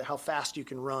things how fast you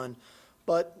can run.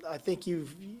 But I think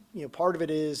part of it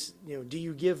is, do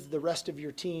you give the rest of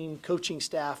your team, coaching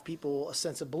staff, people a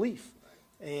sense of belief?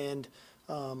 And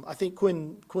I think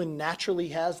Quinn naturally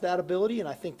has that ability, and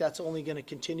I think that's only going to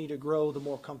continue to grow the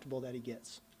more comfortable that he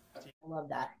gets. I love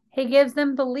that. He gives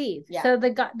them belief. Yeah. So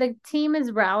the team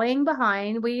is rallying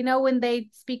behind. We know when they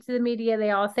speak to the media,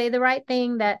 they all say the right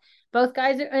thing, that both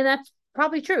guys are, and that's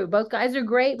probably true. Both guys are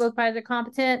great. Both guys are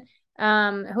competent.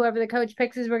 Whoever the coach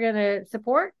picks we're going to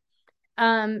support.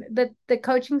 But the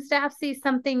coaching staff sees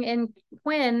something in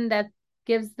Quinn that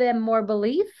gives them more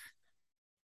belief.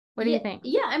 What do you think?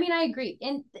 Yeah, I mean, I agree.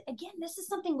 And again, this is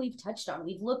something we've touched on.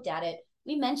 We've looked at it.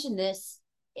 We mentioned this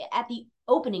at the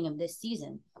opening of this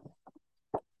season.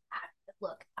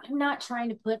 Look, I'm not trying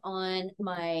to put on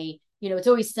my, It's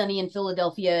Always Sunny in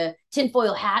Philadelphia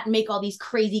tinfoil hat and make all these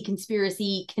crazy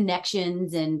conspiracy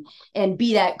connections and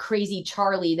be that crazy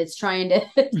Charlie that's trying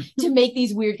to make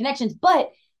these weird connections.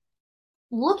 But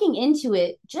looking into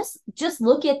it, just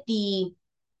look at the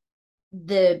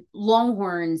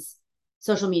Longhorns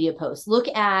social media posts. Look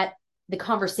at the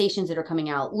conversations that are coming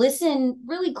out. Listen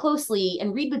really closely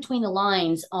and read between the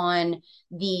lines on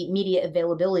the media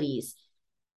availabilities.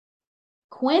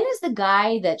 Quinn is the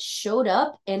guy that showed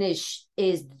up and is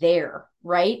there,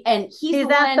 right? And he's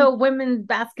at the women's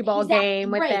basketball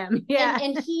game with them. Yeah.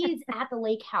 And he's at the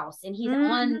lake house and he's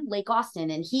on Lake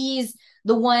Austin and he's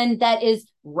the one that is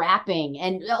rapping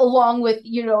and along with,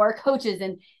 our coaches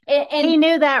and he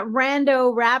knew that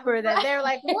rando rapper that they're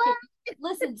like, what?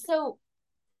 Listen, so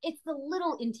it's the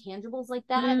little intangibles like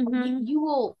that. You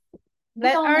will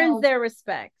that earns their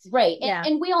respect. Right.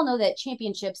 And we all know that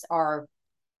championships are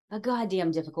a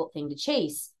goddamn difficult thing to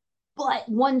chase. But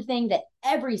one thing that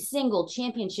every single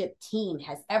championship team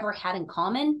has ever had in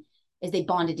common is they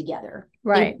bonded together.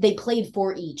 Right. They played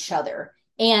for each other.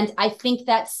 And I think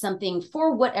that's something,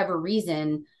 for whatever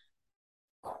reason,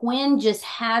 Quinn just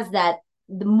has that,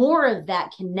 the more of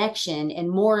that connection and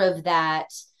more of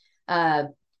that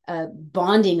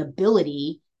bonding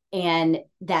ability and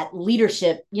that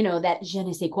leadership, that je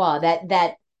ne sais quoi,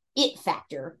 that it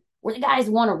factor where the guys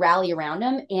want to rally around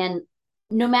him. And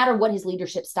no matter what his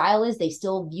leadership style is, they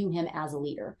still view him as a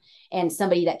leader and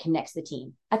somebody that connects the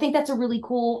team. I think that's a really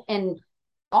cool and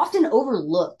often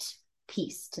overlooked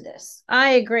piece to this. I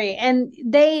agree. And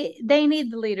they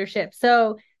need the leadership.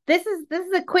 So this is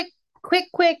a quick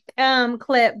clip.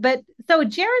 But so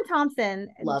Jaron Thompson,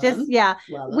 Love him.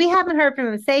 we haven't heard from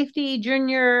him. Safety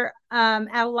junior out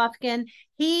of Lufkin.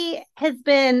 He has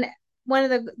been one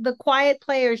of the quiet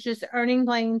players, just earning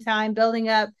playing time, building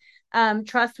up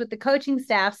trust with the coaching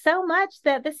staff, so much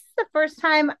that this is the first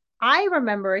time I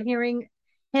remember hearing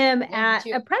him at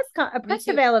a press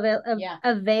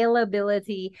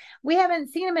availability. We haven't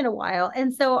seen him in a while,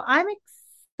 and so I'm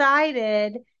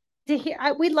excited to hear.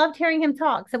 We loved hearing him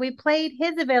talk, so we played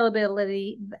his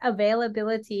availability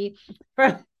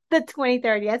for the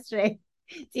 23rd yesterday,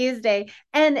 Tuesday,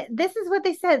 and this is what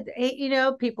they said.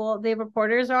 The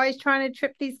reporters are always trying to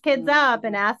trip these kids up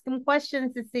and ask them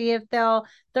questions to see if they'll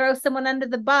throw someone under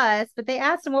the bus. But they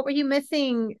asked him, "What were you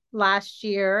missing last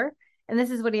year?" And this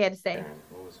is what he had to say.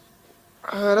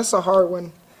 That's a hard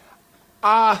one.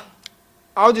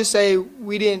 I'll just say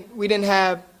we didn't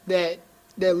have that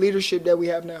leadership that we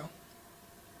have now.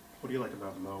 What do you like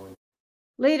about Mo?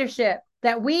 Leadership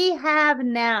that we have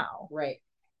now. Right.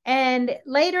 And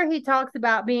later he talks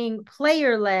about being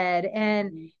player led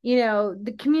and,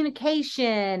 the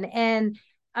communication and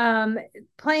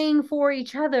playing for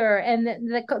each other and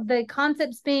the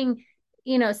concepts being,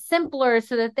 simpler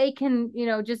so that they can,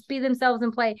 just be themselves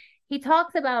and play. He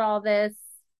talks about all this,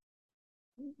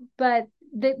 but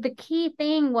the key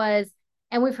thing was,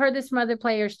 and we've heard this from other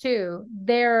players too,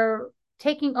 they're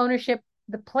taking ownership.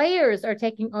 The players are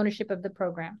taking ownership of the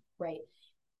program. Right.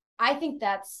 I think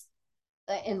that's,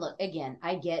 and look, again,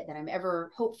 I get that I'm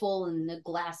ever hopeful and the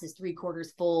glass is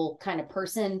 3/4 full kind of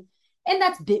person. And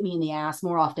that's bit me in the ass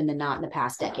more often than not in the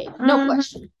past decade. No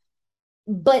question.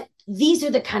 But these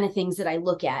are the kind of things that I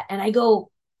look at and I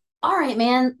go, all right,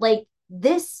 man, like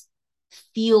this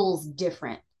feels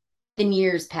different than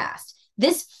years past.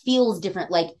 This feels different.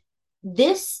 Like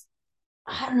this,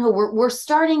 I don't know, we're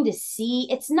starting to see,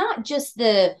 it's not just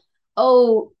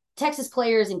Texas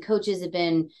players and coaches have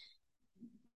been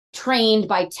trained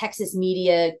by Texas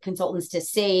media consultants to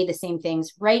say the same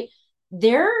things, right?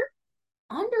 They're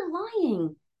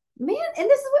underlying, man, and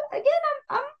this is what, again,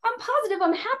 I'm positive,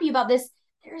 I'm happy about this.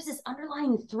 There's this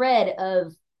underlying thread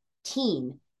of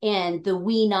team and the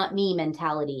we not me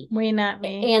mentality. We not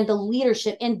me. And the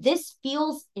leadership. And this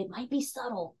feels, it might be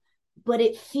subtle, but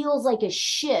it feels like a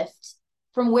shift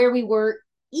from where we were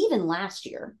even last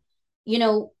year.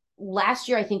 Last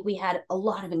year, I think we had a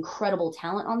lot of incredible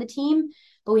talent on the team,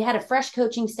 but we had a fresh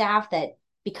coaching staff that,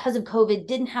 because of COVID,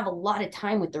 didn't have a lot of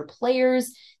time with their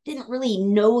players, didn't really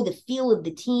know the feel of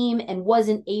the team, and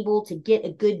wasn't able to get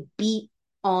a good beat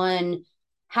on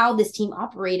how this team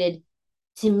operated.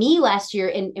 To me last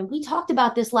year, and we talked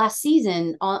about this last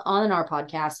season on our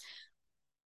podcast,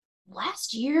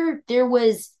 last year there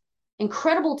was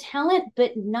incredible talent,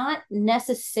 but not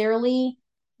necessarily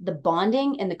the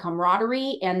bonding and the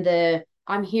camaraderie and the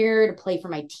I'm here to play for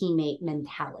my teammate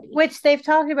mentality. Which they've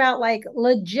talked about, like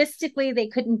logistically, they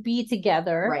couldn't be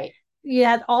together. Right. You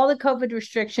had all the COVID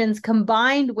restrictions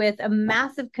combined with a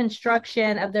massive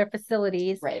construction of their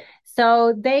facilities. Right.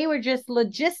 So they were just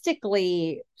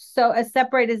logistically so as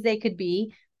separate as they could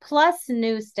be, plus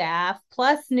new staff,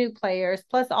 plus new players,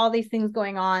 plus all these things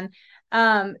going on.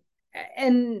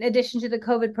 In addition to the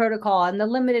COVID protocol and the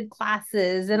limited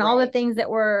classes and all the things that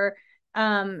were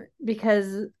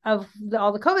because of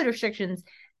all the COVID restrictions.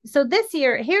 So this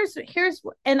year, here's,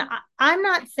 and I'm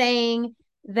not saying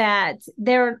that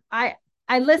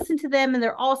I listen to them and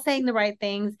they're all saying the right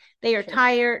things. They are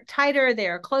tighter, they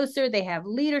are closer, they have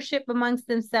leadership amongst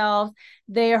themselves,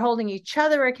 they are holding each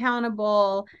other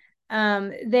accountable.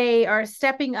 They are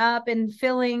stepping up and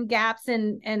filling gaps,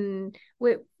 and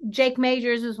Jake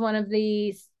Majors was one of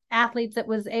these athletes that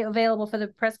was available for the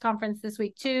press conference this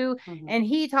week too. Mm-hmm. And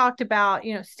he talked about,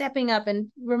 stepping up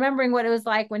and remembering what it was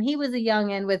like when he was a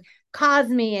youngin' with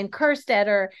Cosme and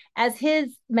Kerstetter as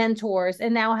his mentors,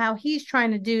 and now how he's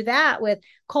trying to do that with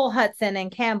Cole Hudson and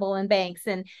Campbell and Banks,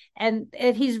 and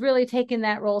he's really taken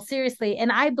that role seriously. And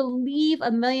I believe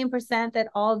 1,000,000% that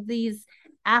all of these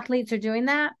athletes are doing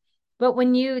that. But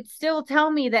when you still tell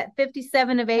me that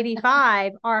 57 of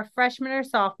 85 are a freshman or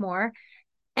sophomore,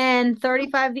 and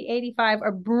 35 to 85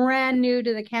 are brand new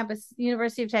to the campus,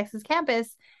 University of Texas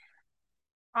campus,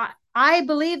 I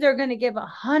believe they're going to give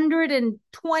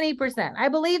 120%. I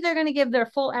believe they're going to give their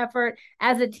full effort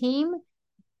as a team,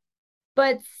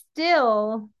 but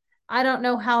still, I don't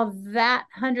know how that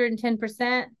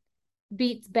 110%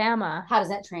 beats Bama. How does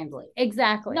that translate?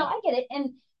 Exactly. No, I get it.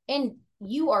 And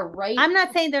you are right. I'm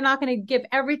not saying they're not going to give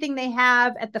everything they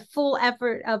have at the full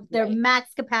effort of their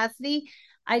max capacity.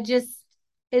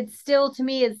 It's still, to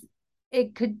me,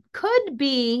 it could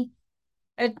be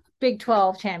a Big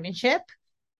 12 championship.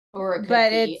 Or it could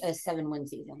be a 7-win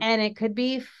season. And it could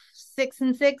be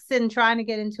 6-6 and trying to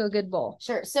get into a good bowl.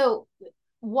 Sure. So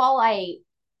while I,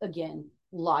 again,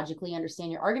 logically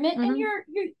understand your argument, and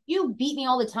you beat me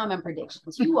all the time on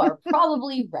predictions, you are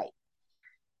probably right.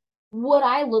 What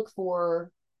I look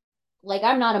for, like,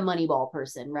 I'm not a Moneyball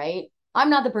person, right? I'm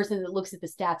not the person that looks at the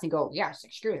stats and go, yes,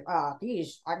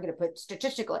 these, I'm going to put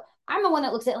statistically. I'm the one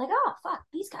that looks at like, oh, fuck,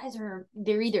 these guys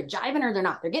they're either jiving or they're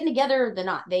not. They're getting together or they're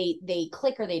not. They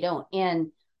click or they don't.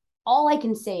 And all I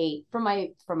can say from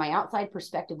my outside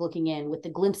perspective looking in with the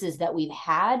glimpses that we've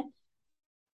had,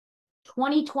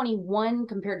 2021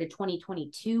 compared to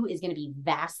 2022 is going to be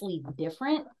vastly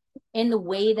different in the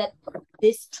way that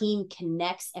this team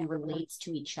connects and relates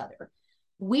to each other.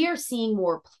 We are seeing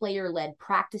more player-led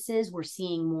practices. We're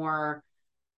seeing more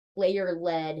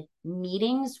player-led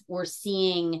meetings. We're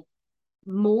seeing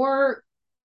more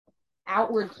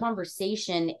outward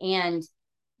conversation and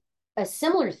a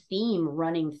similar theme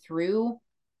running through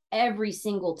every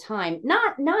single time.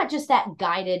 Not just that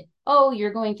guided, oh,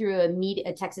 you're going through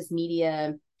a Texas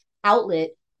media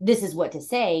outlet, this is what to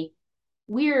say.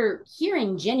 We're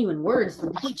hearing genuine words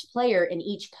from each player and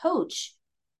each coach,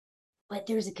 but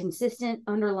there's a consistent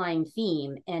underlying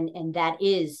theme, and that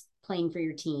is playing for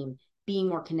your team, being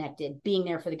more connected, being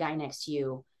there for the guy next to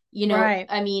you. You know, right.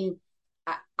 I mean,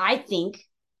 I think,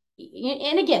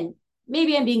 and again,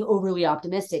 maybe I'm being overly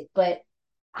optimistic, but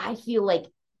I feel like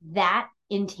that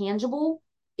intangible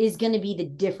is going to be the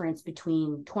difference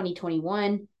between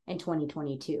 2021 and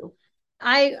 2022.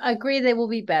 I agree they will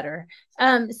be better.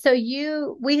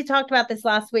 We talked about this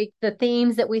last week, the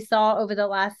themes that we saw over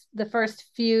the first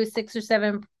few 6 or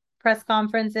 7 press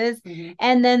conferences. Mm-hmm.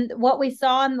 And then what we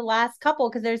saw in the last couple,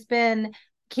 because there's been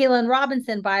Keelan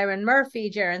Robinson, Byron Murphy,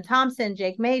 Jaron Thompson,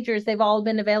 Jake Majors. They've all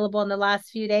been available in the last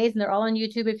few days, and they're all on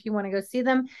YouTube if you want to go see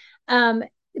them.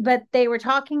 But they were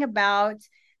talking about,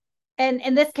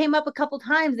 and this came up a couple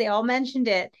times, they all mentioned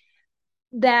it,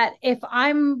 that if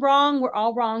I'm wrong, we're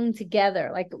all wrong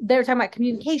together. Like they're talking about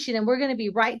communication, and we're going to be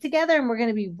right together and we're going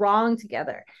to be wrong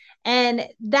together. And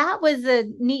that was a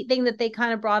neat thing that they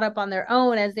kind of brought up on their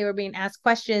own as they were being asked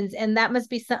questions. And that must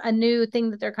be a new thing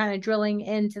that they're kind of drilling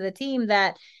into the team,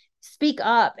 that speak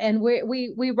up and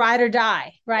we ride or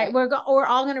die, right? We're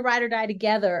all going to ride or die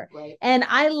together. Right. And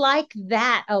I like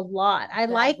that a lot. I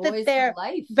like that they're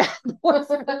bad boys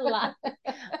for life.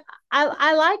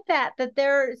 I like that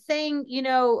they're saying, you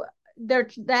know,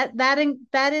 that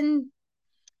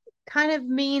kind of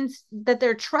means that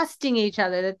they're trusting each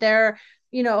other, that they're,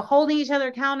 you know, holding each other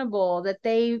accountable, that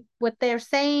what they're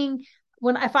saying,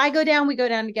 if I go down, we go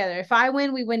down together. If I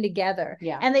win, we win together.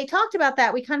 Yeah. And they talked about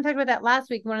that. We kind of talked about that last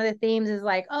week. One of the themes is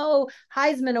like, oh,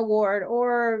 Heisman Award,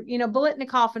 or, you know,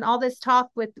 Biletnikoff, and all this talk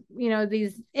with, you know,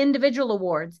 these individual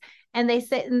awards. And they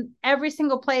said, and every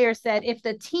single player said, if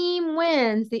the team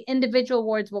wins, the individual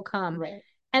awards will come. Right.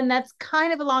 And that's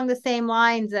kind of along the same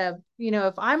lines of, you know,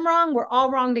 if I'm wrong, we're all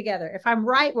wrong together. If I'm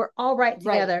right, we're all right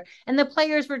together. Right. And the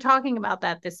players were talking about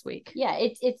that this week. Yeah,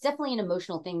 it's definitely an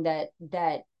emotional thing that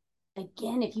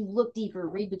again, if you look deeper,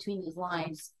 read between these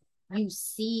lines, you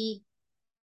see,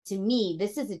 to me,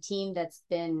 this is a team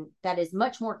that is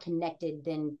much more connected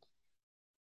than,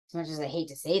 as much as I hate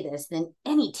to say this, than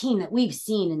any team that we've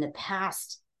seen in the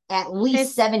past at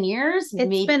least 7 years.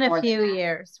 It's been a few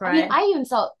years, right? I mean, I even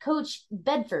saw Coach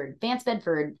Bedford, Vance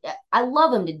Bedford. I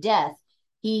love him to death.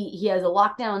 He has a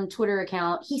lockdown Twitter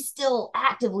account. He still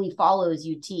actively follows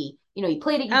UT. You know, he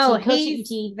played at UT, coached at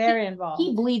UT. Very involved.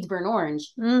 He bleeds burnt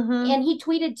orange. Mm-hmm. And he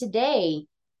tweeted today,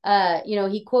 you know,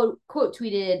 he quote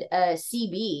tweeted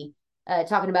CB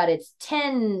talking about it's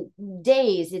 10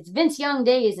 days. It's Vince Young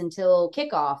days until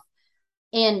kickoff.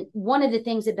 And one of the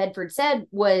things that Bedford said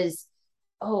was,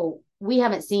 oh, we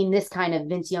haven't seen this kind of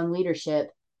Vince Young leadership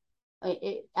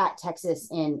at Texas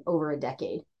in over a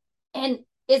decade. And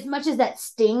as much as that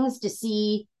stings to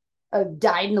see a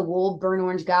dyed-in-the-wool burnt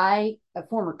orange guy, a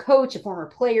former coach, a former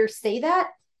player say that,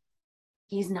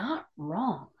 he's not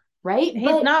wrong, right?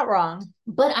 He's not wrong.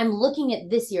 But I'm looking at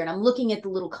this year, and I'm looking at the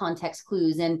little context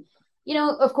clues, and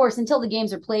of course, until the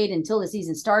games are played, until the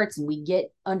season starts and we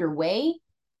get underway,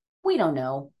 we don't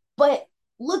know. But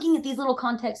looking at these little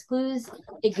context clues,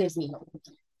 it gives me hope.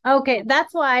 Okay,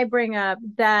 that's why I bring up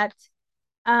that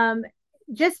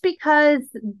just because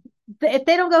if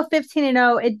they don't go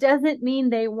 15-0, it doesn't mean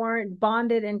they weren't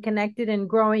bonded and connected and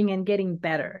growing and getting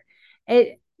better.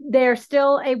 They're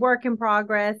still a work in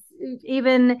progress.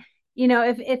 Even,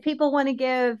 if people want to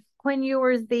give Quinn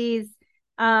Ewers these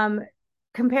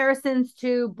comparisons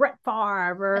to Brett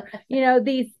Favre or,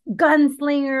 these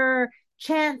gunslinger,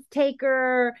 chance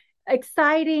taker,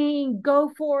 exciting,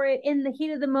 go for it in the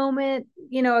heat of the moment,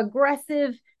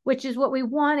 aggressive, which is what we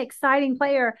want, exciting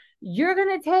player. You're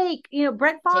going to take,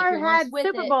 Brett Favre had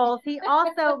Super Bowls. He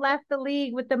also left the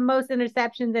league with the most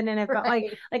interceptions in NFL,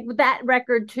 right. like with that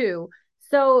record too.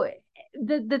 So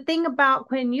the thing about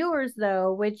Quinn Ewers,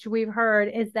 though, which we've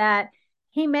heard, is that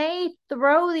he may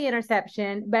throw the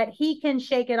interception, but he can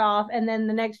shake it off and then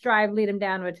the next drive lead him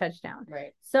down to a touchdown.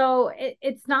 Right. So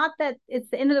it's not that it's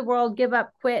the end of the world, give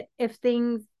up, quit if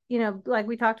things, like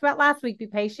we talked about last week, be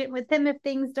patient with him if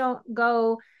things don't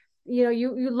go.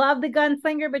 You love the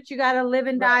gunslinger, but you got to live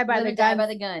and die by the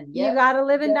gun. Yep. You got to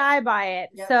live and die by it.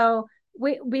 Yep. So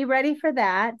we be ready for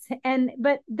that.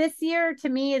 But this year to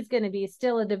me is going to be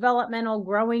still a developmental,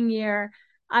 growing year.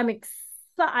 I'm excited.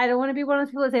 I don't want to be one of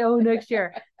those people that say, "Oh, next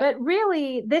year," but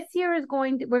really, this year is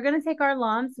we're going to take our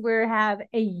lumps. We have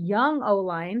a young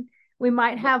O-line. We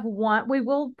might have one. We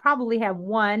will probably have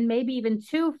one, maybe even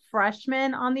two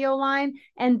freshmen on the O-line,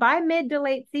 and by mid to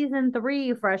late season,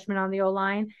 3 freshmen on the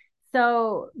O-line.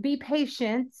 So be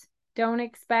patient. Don't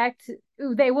expect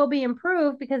they will be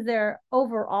improved because they're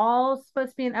overall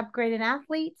supposed to be an upgraded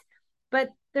athlete, but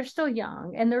they're still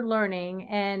young and they're learning,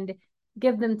 and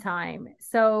give them time.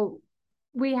 So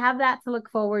we have that to look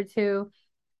forward to.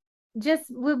 Just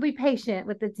we'll be patient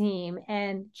with the team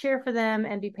and cheer for them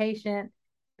and be patient,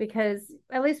 because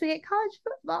at least we get college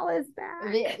football is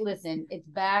back. Listen, it's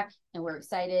back and we're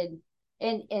excited.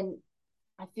 And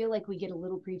I feel like we get a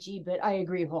little preachy, but I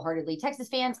agree wholeheartedly. Texas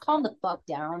fans, calm the fuck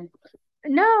down.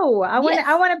 No, I want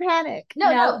to panic. No,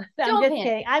 I'm don't just panic.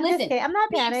 kidding. I'm just kidding. I'm not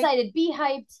be panicked. Excited, be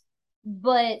hyped,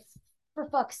 but for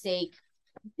fuck's sake,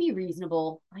 be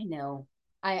reasonable. I know.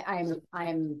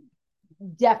 I'm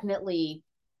definitely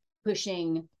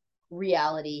pushing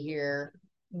reality here,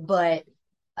 but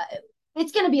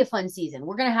it's going to be a fun season.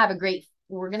 We're going to have a great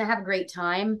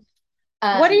time.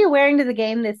 What are you wearing to the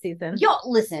game this season? Yo,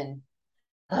 listen,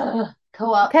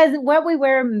 co-op, because what we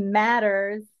wear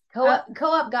matters.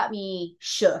 Co-op got me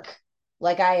shook.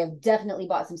 Like, I have definitely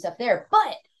bought some stuff there,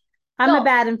 but I'm a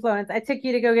bad influence. I took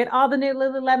you to go get all the new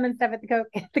Lululemon stuff at the You're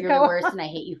co-op. the worst, and I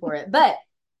hate you for it. But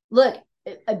look,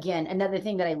 again, another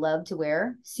thing that I love to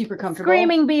wear, super comfortable.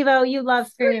 Screaming Bevo, you love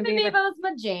Screaming Bevo. Bevo's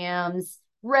my jams.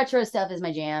 Retro stuff is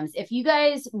my jams. If you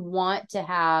guys want to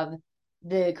have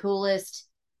the coolest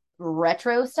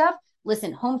retro stuff,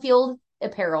 listen, Home Field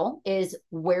Apparel is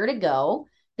where to go.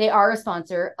 They are a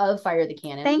sponsor of Fire the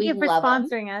Cannon. Thank you for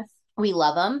sponsoring us. We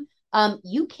love them.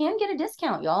 You can get a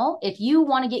discount, y'all. If you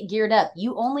want to get geared up,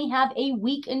 you only have a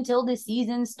week until the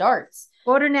season starts.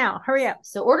 Order now. Hurry up.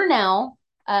 So order now.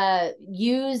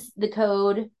 Use the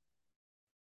code.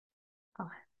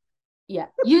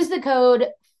 Use the code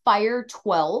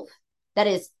FIRE12. That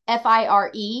is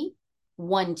FIRE12.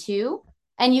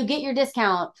 And you get your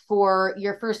discount for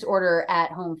your first order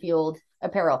at Home Field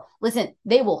Apparel. Listen,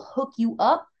 they will hook you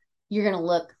up. You're going to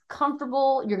look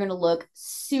comfortable. You're going to look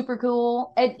super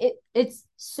cool. It's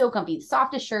so comfy.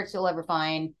 Softest shirts you'll ever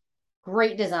find.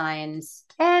 Great designs.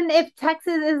 And if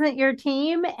Texas isn't your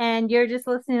team and you're just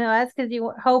listening to us because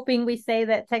you're hoping we say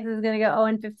that Texas is going to go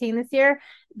 0-15 this year,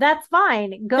 that's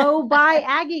fine. Go buy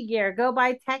Aggie gear. Go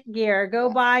buy Tech gear. Go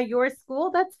buy your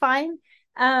school. That's fine.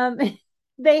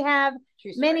 They have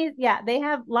they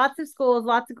have lots of schools,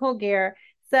 lots of cool gear.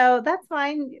 So that's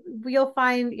fine. You'll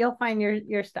find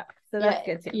your stuff. So that's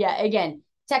good too. Yeah. Again,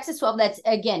 Texas 12. That's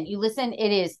again, you listen,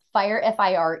 it is FIRE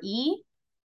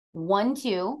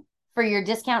FIRE12 for your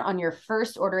discount on your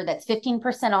first order. That's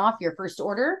 15% off your first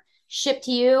order shipped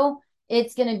to you.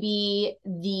 It's going to be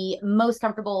the most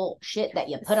comfortable shit that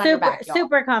you put on your back. Y'all.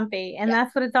 Super comfy. And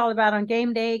that's what it's all about on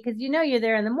game day. Because you're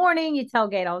there in the morning, you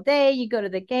tailgate all day, you go to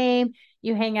the game,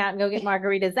 you hang out and go get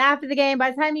margaritas after the game.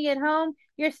 By the time you get home,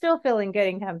 you're still feeling good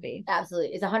and comfy.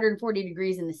 Absolutely. It's 140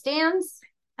 degrees in the stands,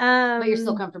 but you're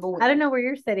still comfortable with I don't know where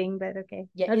you're sitting, but okay.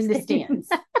 Yeah, in the stands.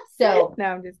 So no,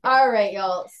 I'm just kidding. All right,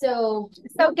 y'all. So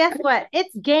guess what?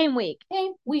 It's game week.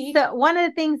 Game week. So one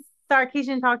of the things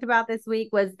Sarkisian talked about this week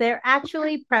was they're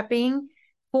actually prepping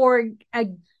for a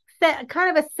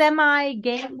kind of a semi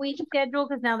game week schedule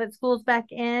because now that school's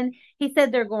back in, he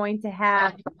said they're going to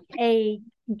have a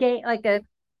game, like a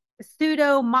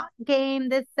pseudo mock game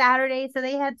this Saturday. So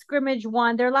they had scrimmage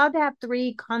one. They're allowed to have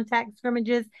 3 contact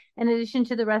scrimmages in addition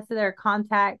to the rest of their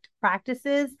contact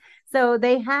practices. So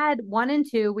they had 1 and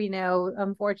 2. We know,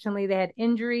 unfortunately, they had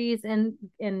injuries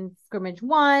in scrimmage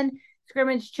 1.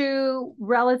 Scrimmage 2,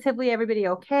 relatively everybody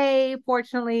okay.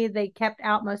 Fortunately, they kept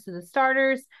out most of the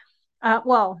starters.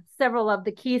 Several of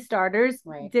the key starters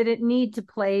didn't need to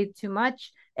play too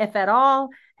much, if at all.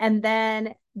 And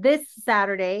then this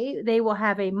Saturday, they will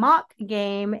have a mock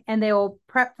game and they will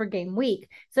prep for game week.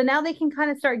 So now they can kind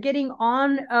of start getting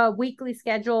on a weekly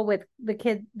schedule with the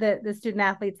kids, the student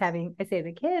athletes having, I say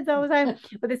the kids all the time,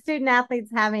 but the student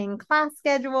athletes having class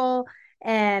schedule.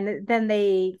 And then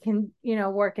they can,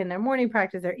 work in their morning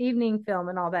practice, their evening film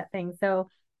and all that thing. So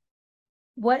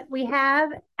what we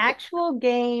have, actual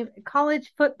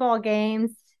college football games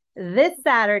this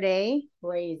Saturday.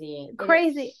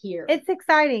 Crazy. Here. It's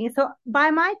exciting. So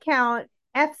by my count,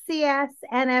 FCS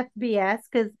and FBS,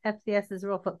 because FCS is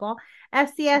real football,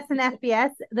 FCS and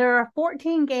FBS, there are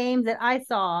 14 games that I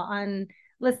saw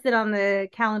listed on the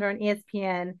calendar on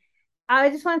ESPN. I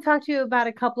just want to talk to you about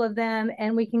a couple of them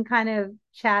and we can kind of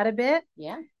chat a bit.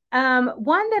 Yeah.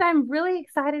 One that I'm really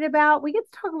excited about. We get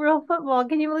to talk real football.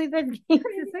 Can you believe that?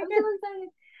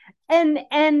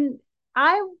 And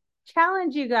I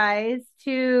challenge you guys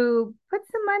to put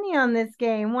some money on this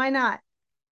game. Why not?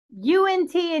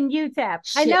 UNT and UTEP.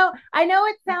 Shit. I know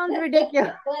it sounds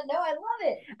ridiculous. No, I love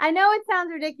it. I know it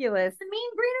sounds ridiculous. The mean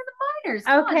green of the Miners.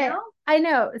 Come okay. On, I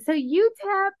know. So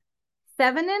UTEP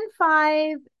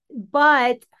 7-5,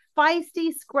 but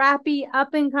feisty, scrappy,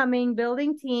 up and coming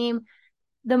building team.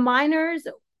 The Miners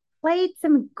played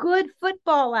some good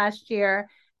football last year,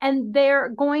 and they're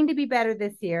going to be better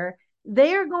this year.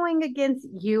 They are going against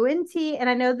UNT, and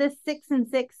I know this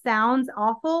 6-6 sounds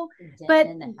awful, but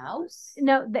in the house.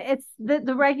 No, it's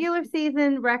the regular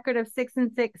season record of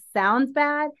 6-6 sounds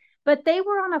bad, but they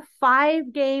were on a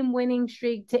 5-game winning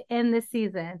streak to end the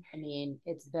season. I mean,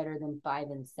 it's better than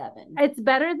 5-7. It's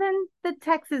better than the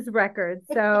Texas record.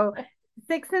 So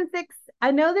 6-6. I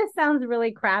know this sounds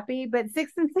really crappy, but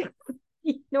 6-6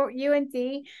 UNT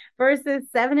versus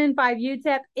 7-5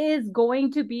 UTEP is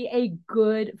going to be a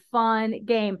good, fun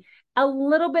game. A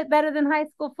little bit better than high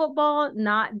school football,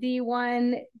 not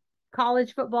D1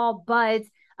 college football, but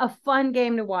a fun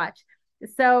game to watch.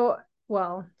 So,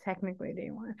 well, technically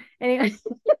D1.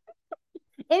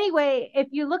 Anyway, if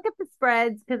you look at the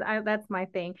spreads, because that's my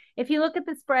thing. If you look at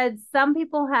the spreads, some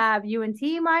people have UNT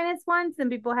 -1, some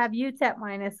people have UTEP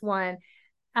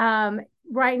 -1.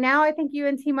 Right now, I think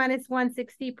UNT -1,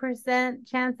 60%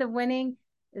 chance of winning.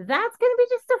 That's going to be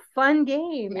just a fun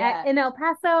game in El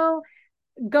Paso.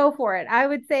 Go for it. I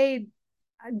would say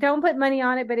don't put money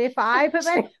on it, but if I put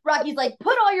money, Rocky's like,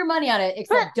 put all your money on it,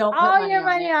 except don't put all your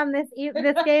money on this game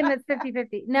that's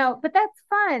 50-50. No, but that's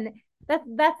fun.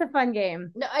 That's a fun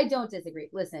game. No, I don't disagree.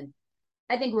 Listen,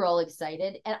 I think we're all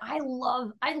excited, and I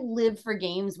live for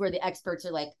games where the experts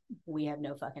are like, we have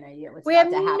no fucking idea what's about to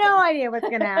happen. We have no idea what's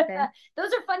going to happen.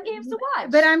 Those are fun games to watch.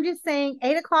 But I'm just saying,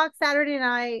 8:00 Saturday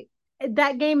night,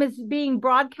 that game is being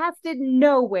broadcasted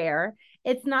nowhere.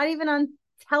 It's not even on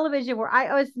television where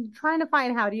I was trying to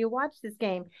find, how do you watch this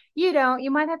game? You don't.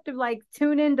 You might have to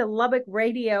tune into Lubbock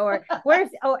radio or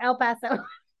El Paso.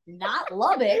 Not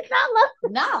Lubbock.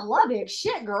 Not Lubbock.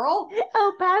 Shit, girl.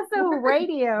 El Paso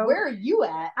radio. Where are you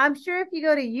at? I'm sure if you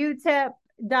go to utep.edu,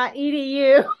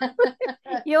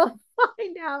 you'll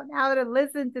find out how to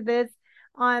listen to this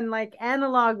on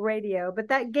analog radio. But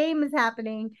that game is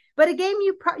happening. But a game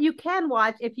you can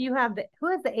watch if you have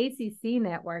who has the ACC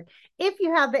network. If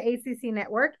you have the ACC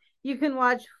network, you can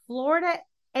watch Florida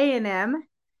A&M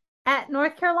at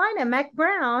North Carolina. Mac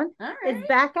Brown is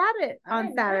back at it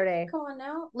on Saturday. Come on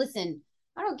now. Listen,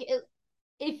 I don't get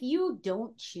if you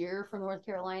don't cheer for North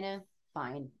Carolina,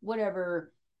 fine.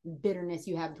 Whatever bitterness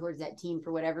you have towards that team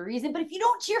for whatever reason. But if you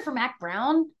don't cheer for Mac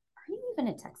Brown, are you even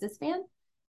a Texas fan?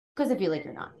 Because I feel like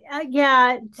you're not.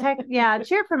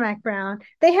 Cheer for Mac Brown.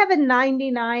 They have a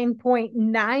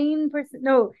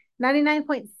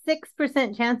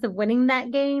 99.6% chance of winning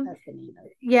that game. That's the name of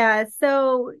it. Yeah,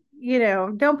 so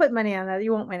don't put money on that.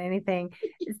 You won't win anything.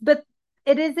 But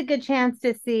it is a good chance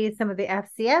to see some of the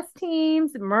FCS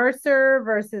teams, Mercer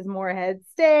versus Morehead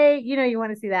State. You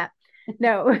want to see that.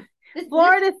 No,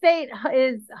 Florida State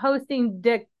is hosting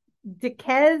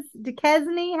Duquesne.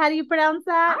 How do you pronounce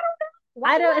that?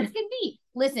 I don't know. It can be.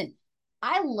 Listen,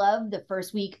 I love the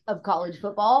first week of college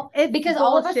football because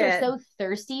all of us are so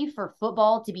thirsty for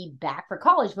football to be back, for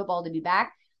college football to be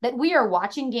back. that we are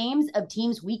watching games of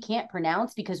teams we can't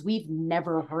pronounce because we've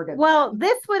never heard of them.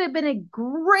 This would have been a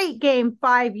great game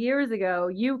 5 years ago.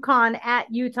 UConn at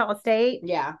Utah State.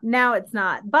 Yeah. Now it's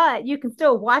not, but you can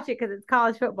still watch it because it's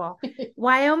college football.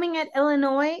 Wyoming at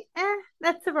Illinois.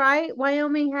 That's all right.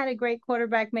 Wyoming had a great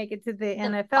quarterback make it to the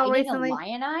NFL recently.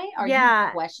 Illini? Are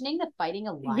you questioning the Fighting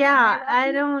Illini? Yeah,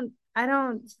 I don't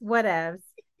whatevs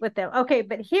with them. Okay,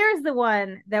 but here's the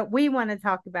one that we want to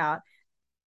talk about.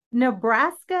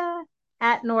 Nebraska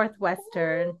at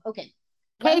Northwestern. Okay.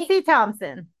 Casey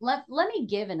Thompson. Let me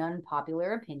give an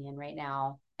unpopular opinion right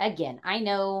now. Again, I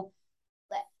know,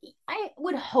 I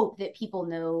would hope that people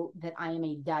know that I am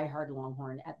a diehard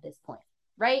Longhorn at this point,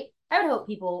 right? I would hope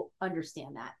people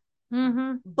understand that.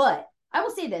 Mm-hmm. But I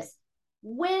will say this.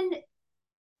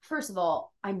 First of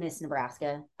all, I miss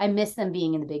Nebraska. I miss them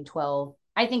being in the Big 12.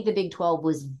 I think the Big 12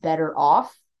 was better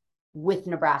off with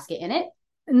Nebraska in it.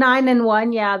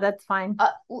 9-1. Yeah, that's fine.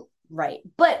 Right.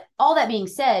 But all that being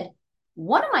said,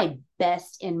 one of my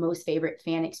best and most favorite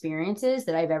fan experiences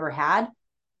that I've ever had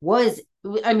has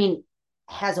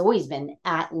always been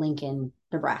at Lincoln,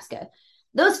 Nebraska.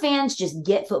 Those fans just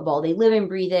get football. They live and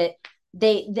breathe it.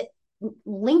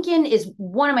 Lincoln is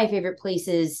one of my favorite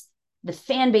places. The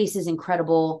fan base is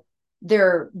incredible.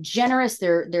 They're generous.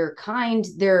 They're kind.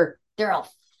 They're a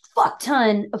fuck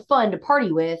ton of fun to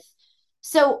party with.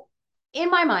 So in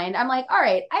my mind, I'm like, all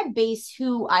right, I base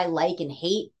who I like and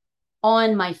hate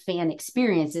on my fan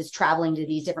experiences traveling to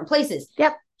these different places.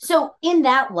 Yep. So in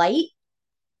that light,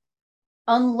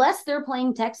 unless they're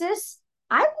playing Texas,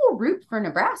 I will root for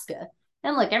Nebraska.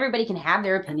 And look, everybody can have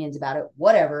their opinions about it,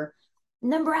 whatever.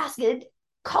 Nebraska,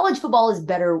 college football is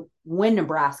better when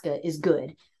Nebraska is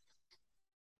good.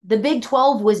 The Big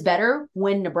 12 was better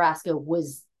when Nebraska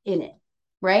was in it,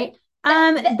 right?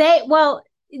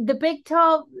 The Big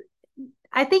 12,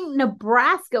 I think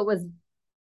Nebraska was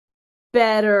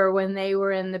better when they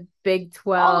were in the Big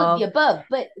 12. All of the above,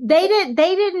 but if they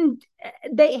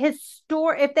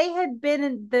had been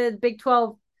in the Big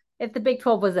 12, if the Big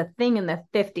 12 was a thing in the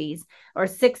 50s or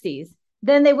 60s,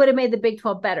 then they would have made the Big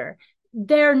 12 better.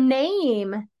 Their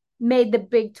name made the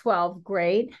Big 12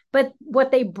 great, but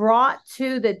what they brought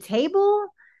to the table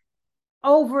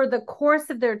over the course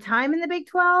of their time in the Big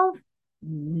 12,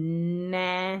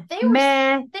 nah. They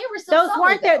were so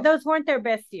those weren't their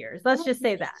best years. Let's just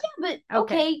say that. Yeah, but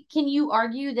okay. Can you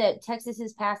argue that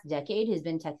Texas's past decade has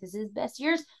been Texas's best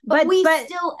years? But we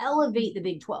still elevate the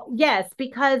Big 12. Yes,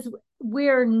 because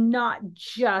we're not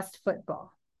just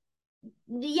football.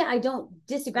 Yeah, I don't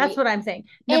disagree. That's what I'm saying.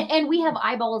 And we have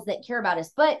eyeballs that care about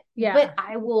us. But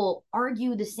I will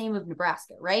argue the same of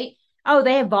Nebraska, right? Oh,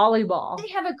 they have volleyball. They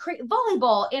have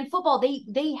volleyball and football.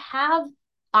 They have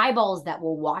eyeballs that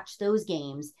will watch those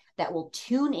games, that will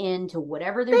tune in to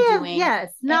whatever they're doing.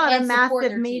 Yes, not a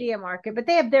massive media market, but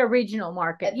they have their regional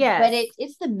market. Yes. But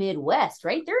it's the Midwest,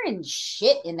 right? They're in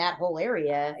shit in that whole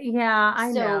area. Yeah,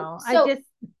 I know. I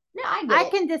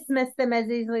can dismiss them as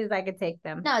easily as I could take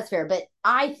them. No, it's fair. But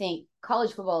I think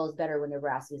college football is better when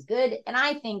Nebraska is good. And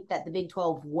I think that the Big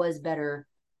 12 was better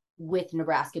with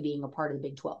Nebraska being a part of the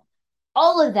Big 12.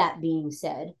 All of that being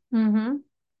said, mm-hmm.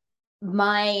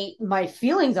 my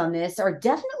feelings on this are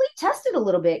definitely tested a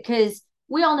little bit because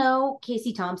we all know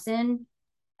Casey Thompson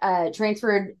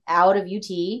transferred out of UT,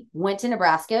 went to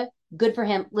Nebraska. Good for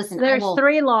him. Listen, there's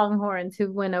 3 Longhorns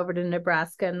who went over to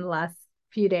Nebraska in the last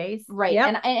few days. Right.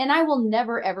 Yep. And I will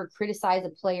never, ever criticize a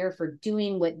player for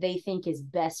doing what they think is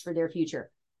best for their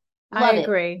future. I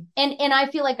agree. And I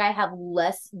feel like I have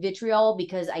less vitriol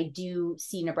because I do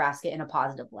see Nebraska in a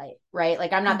positive light, right?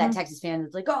 Like I'm not that Texas fan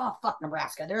that's like, oh, fuck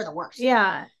Nebraska. They're the worst.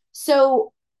 Yeah.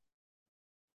 So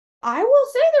I will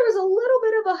say there was a little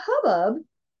bit of a hubbub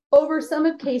over some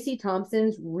of Casey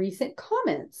Thompson's recent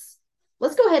comments.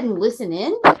 Let's go ahead and listen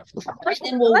in, and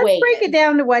we'll Let's break it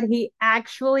down to what he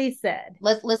actually said.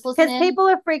 Let's listen because people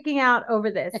are freaking out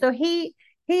over this. So he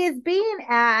is being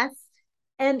asked,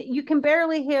 and you can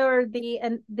barely hear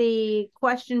the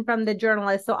question from the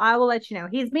journalist. So I will let you know.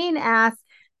 He's being asked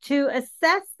to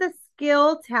assess the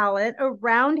skill talent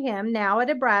around him now at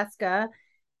Nebraska,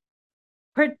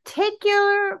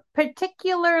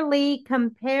 particularly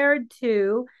compared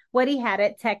to what he had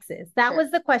at Texas. That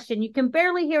was the question. You can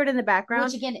barely hear it in the background.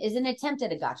 Which again is an attempt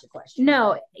at a gotcha question.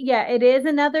 No, yeah, it is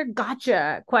another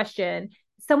gotcha question.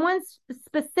 Someone's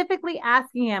specifically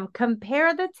asking him,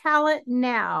 compare the talent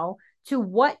now to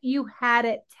what you had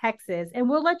at Texas. And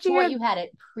we'll let you hear what you had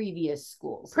at previous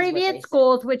schools. Previous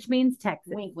schools, which means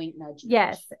Texas. Wink, wink, nudge.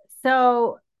 Yes.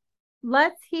 So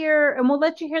let's hear, and we'll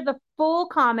let you hear the full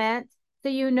comment so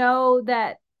you know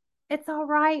that it's all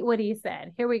right what he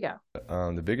said. Here we go.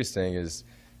 The biggest thing is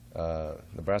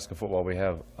Nebraska football, we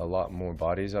have a lot more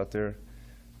bodies out there.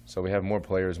 So we have more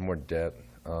players, more depth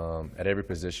at every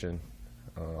position,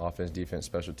 offense, defense,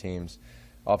 special teams.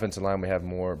 Offensive line, we have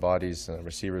more bodies.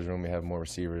 Receivers room, we have more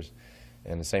receivers.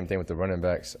 And the same thing with the running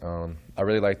backs. I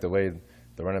really like the way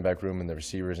the running back room and the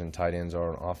receivers and tight ends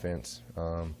are on offense.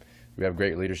 We have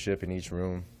great leadership in each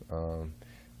room.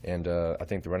 And I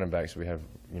think the running backs, we have,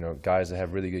 guys that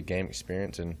have really good game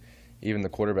experience. And even the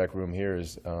quarterback room here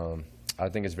is, I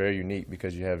think it's very unique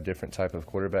because you have different type of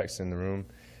quarterbacks in the room.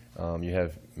 You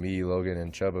have me, Logan,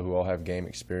 and Chubba, who all have game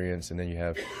experience. And then you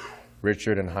have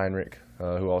Richard and Heinrich,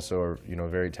 who also are,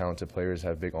 very talented players,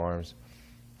 have big arms.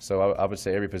 So I would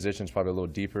say every position is probably a little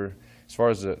deeper. As far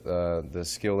as the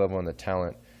skill level and the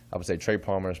talent, I would say Trey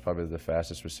Palmer is probably the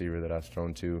fastest receiver that I've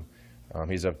thrown to.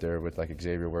 He's up there with like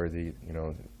Xavier Worthy,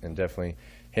 and definitely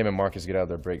him and Marcus get out of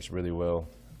their breaks really well.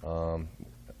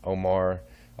 Omar,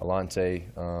 Alante,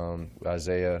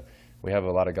 Isaiah, we have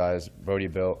a lot of guys. Brody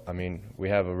Belt. I mean, we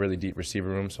have a really deep receiver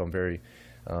room, so I'm very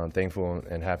thankful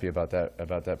and happy about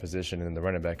that position, and the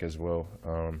running back as well.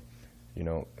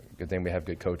 Good thing we have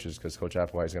good coaches because Coach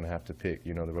Applewhite is going to have to pick,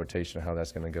 the rotation and how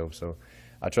that's going to go. So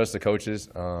I trust the coaches.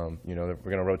 We're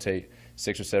going to rotate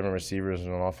 6 or 7 receivers on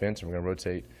offense, and we're going to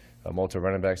rotate multiple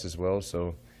running backs as well.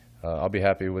 So I'll be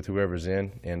happy with whoever's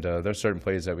in. And there's certain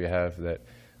plays that we have that,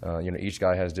 each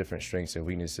guy has different strengths and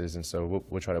weaknesses, and so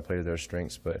we'll try to play to their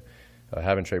strengths. But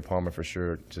having Trey Palmer for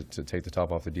sure to take the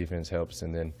top off the defense helps.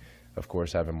 And then, of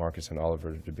course, having Marcus and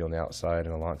Oliver to be on the outside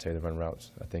and Alante to run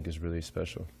routes, I think is really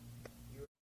special.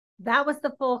 That was the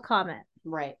full comment.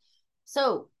 Right.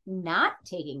 So not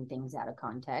taking things out of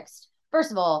context.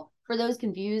 First of all, for those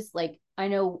confused, like I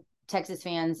know Texas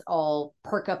fans all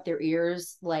perk up their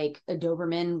ears like a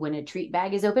Doberman when a treat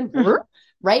bag is open,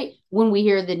 right? When we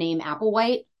hear the name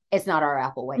Applewhite, it's not our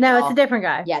Applewhite. No, it's a different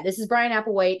guy. Yeah, this is Brian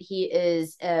Applewhite. He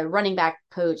is a running back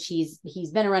coach. He's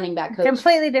been a running back coach.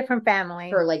 Completely different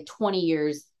family. For like 20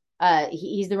 years.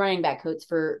 He's the running back coach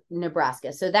for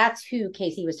Nebraska. So that's who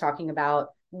Casey was talking about,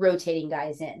 rotating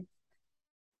guys in.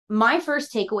 My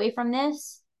first takeaway from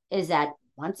this is that,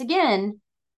 once again,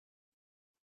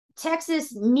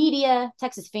 Texas media,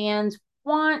 Texas fans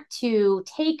want to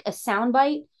take a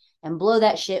soundbite and blow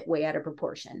that shit way out of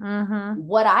proportion. Mm-hmm.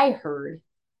 What I heard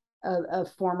a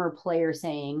former player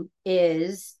saying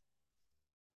is,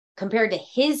 compared to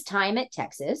his time at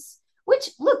Texas, which,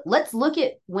 look, let's look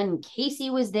at when Casey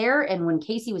was there and when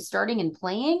Casey was starting and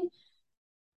playing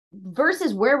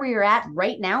versus where we are at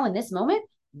right now in this moment,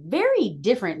 very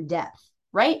different depth,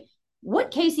 right?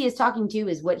 What Casey is talking to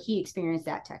is what he experienced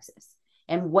at Texas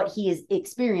and what he is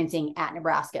experiencing at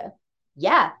Nebraska.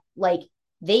 Yeah, like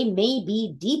they may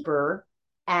be deeper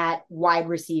at wide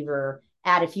receiver,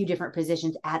 at a few different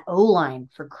positions, at O-line,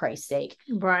 for Christ's sake.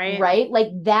 Right?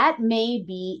 Like Nebraska may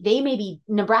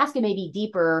be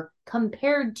deeper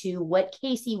compared to what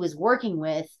Casey was working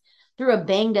with through a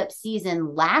banged up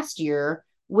season last year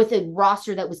with a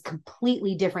roster that was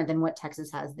completely different than what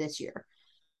Texas has this year.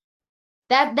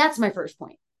 That's my first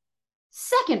point.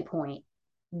 Second point,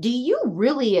 do you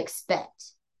really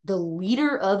expect the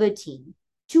leader of a team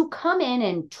to come in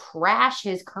and trash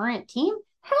his current team?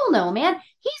 Hell no, man.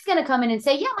 He's going to come in and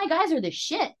say, yeah, my guys are the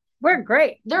shit. We're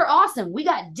great. They're awesome. We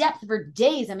got depth for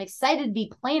days. I'm excited to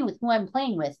be playing with who I'm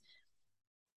playing with.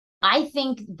 I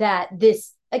think that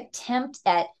this attempt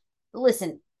at,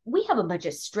 listen, we have a bunch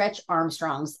of Stretch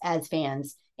Armstrongs as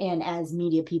fans and as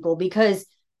media people because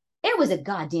it was a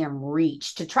goddamn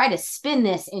reach to try to spin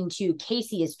this into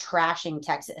Casey is trashing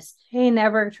Texas. He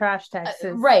never trashed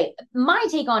Texas. Right. My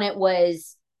take on it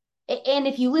was, and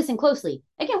if you listen closely,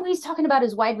 again, when he's talking about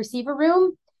his wide receiver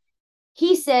room,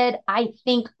 he said, I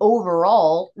think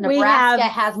overall Nebraska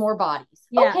has more bodies.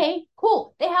 Yeah. Okay,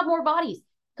 cool. They have more bodies.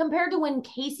 Compared to when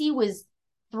Casey was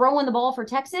throwing the ball for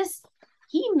Texas,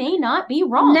 he may not be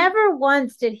wrong. Never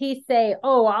once did he say,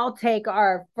 oh, I'll take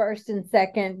our first and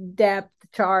second depth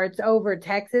charts over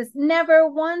Texas. Never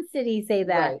once did he say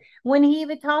that. Right. When he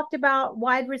even talked about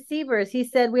wide receivers, he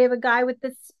said we have a guy with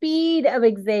the speed of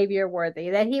Xavier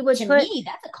Worthy that he would to me,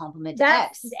 that's a compliment to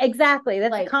X. Exactly.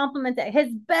 That's a compliment to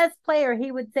his best player,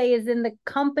 he would say, is in the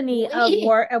company of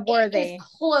Worthy. It is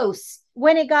close.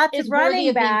 When it got to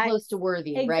running back, close to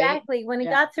Worthy, exactly. Right? When it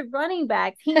got to running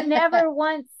backs, he never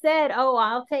once said, "Oh,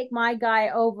 I'll take my guy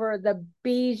over the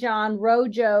Bijan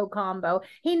Rojo combo."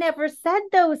 He never said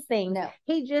those things. No.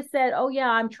 He just said, "Oh yeah,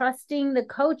 I'm trusting the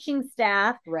coaching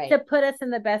staff to put us in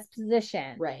the best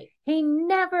position." Right. He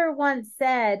never once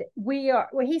said we are.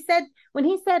 When he said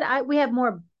we have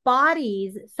more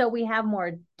bodies, so we have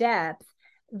more depth.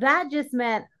 That just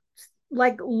meant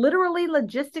like literally,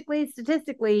 logistically,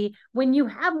 statistically, when you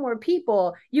have more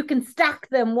people, you can stack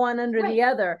them one under the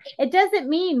other. It doesn't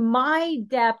mean my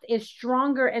depth is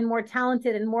stronger and more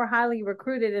talented and more highly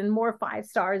recruited and more 5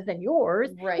 stars than yours.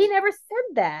 Right. He never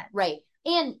said that. Right.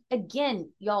 And again,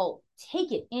 y'all,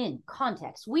 take it in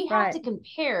context. We have to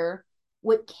compare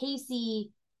what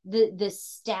Casey, the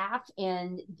staff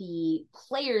and the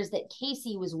players that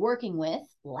Casey was working with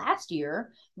last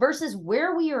year versus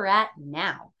where we are at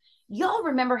now. Y'all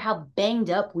remember how banged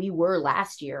up we were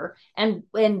last year, and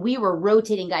we were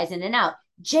rotating guys in and out.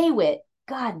 Jay-Witt,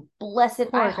 God bless it.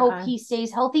 I hope he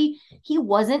stays healthy. He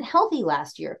wasn't healthy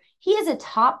last year. He is a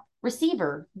top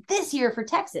receiver this year for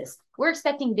Texas. We're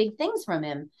expecting big things from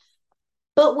him.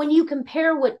 But when you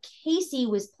compare what Casey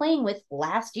was playing with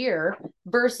last year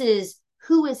versus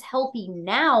who is healthy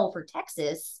now for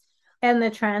Texas, and the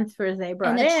transfers they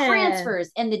brought in, and the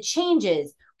transfers and the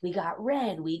changes, we got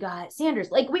Red, we got Sanders.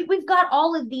 Like we've got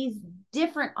all of these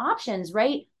different options,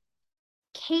 right?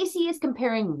 Casey is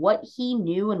comparing what he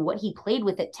knew and what he played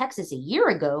with at Texas a year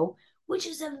ago, which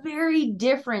is a very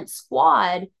different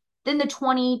squad than the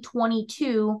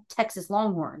 2022 Texas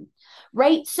Longhorn,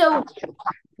 right? So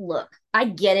look, I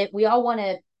get it. We all want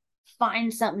to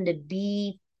find something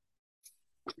to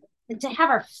have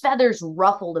our feathers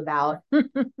ruffled about.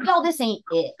 Y'all, this ain't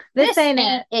it. This ain't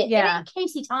it. Yeah. It ain't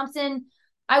Casey Thompson.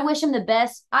 I wish him the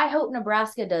best. I hope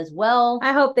Nebraska does well.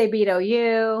 I hope they beat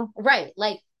OU. Right.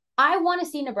 Like, I want to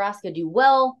see Nebraska do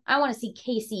well. I want to see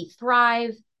Casey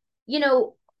thrive. You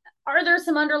know, are there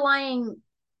some underlying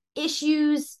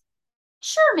issues?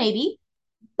 Sure, maybe.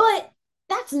 But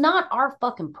that's not our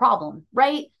fucking problem,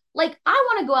 right? Like, I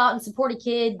want to go out and support a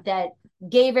kid that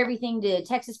gave everything to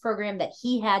Texas program that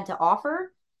he had to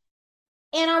offer.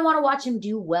 And I want to watch him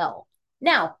do well.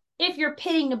 Now, if you're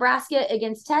pitting Nebraska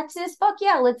against Texas, fuck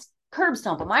yeah, let's curb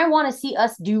stomp them. I want to see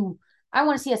us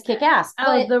kick ass.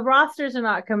 But the rosters are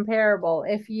not comparable.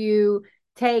 If you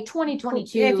take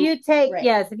 2022, if you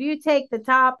take the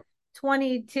top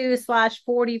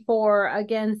 22/44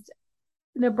 against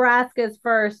Nebraska's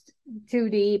first 2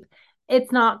 deep,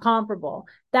 it's not comparable.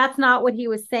 That's not what he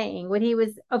was saying.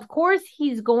 Of course,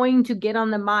 he's going to get on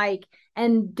the mic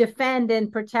and defend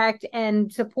and protect and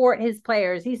support his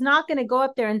players. He's not going to go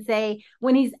up there and say,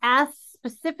 when he's asked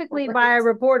specifically by a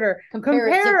reporter, compare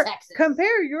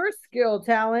your skill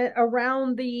talent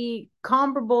around the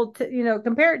comparable to,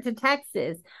 compare it to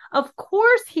Texas. Of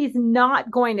course, he's not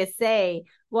going to say,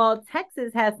 well,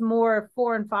 Texas has more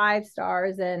 4 and 5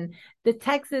 stars and the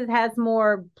Texas has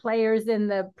more players in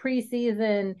the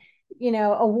preseason,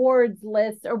 awards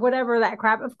list or whatever that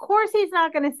crap. Of course, he's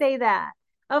not going to say that.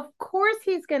 Of course,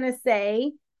 he's going to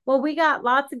say, well, we got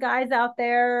lots of guys out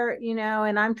there,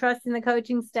 and I'm trusting the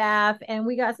coaching staff, and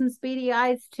we got some speedy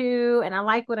eyes too, and I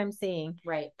like what I'm seeing.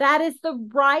 Right. That is the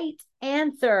right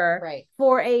answer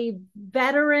for a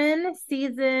veteran,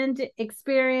 seasoned,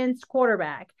 experienced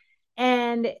quarterback.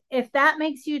 And if that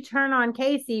makes you turn on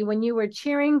Casey when you were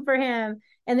cheering for him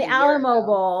in the Alamo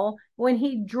Bowl, when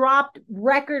he dropped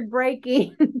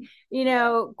record-breaking,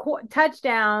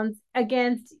 touchdowns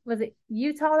against, was it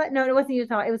Utah? No, it wasn't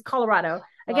Utah. It was Colorado.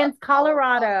 Against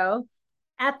Colorado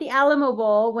at the Alamo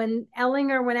Bowl when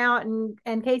Ellinger went out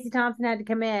and Casey Thompson had to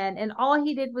come in, and all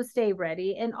he did was stay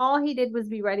ready, and all he did was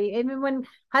be ready. Even when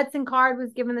Hudson Card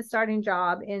was given the starting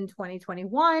job in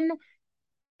 2021,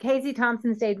 Casey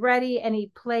Thompson stayed ready, and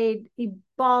he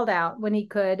balled out when he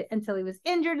could until he was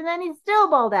injured, and then he still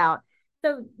balled out.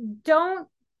 So don't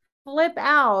flip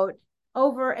out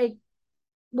over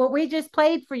what we just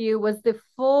played for you was the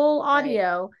full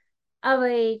audio of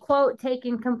a quote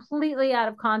taken completely out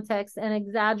of context and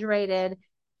exaggerated,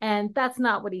 and that's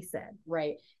not what he said.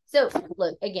 Right. So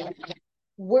look, again,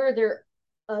 were there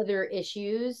other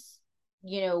issues,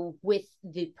 with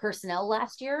the personnel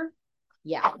last year?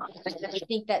 Yeah. I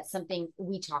think that's something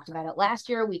we talked about it last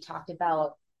year. We talked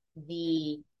about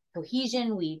the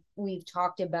cohesion. We've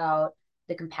talked about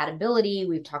the compatibility.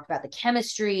 We've talked about the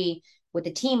chemistry with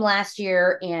the team last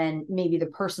year and maybe the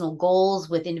personal goals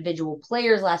with individual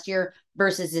players last year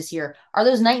versus this year. Are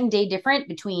those night and day different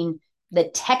between the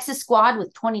Texas squad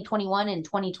with 2021 and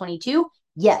 2022?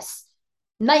 Yes.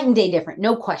 Night and day different,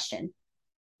 no question.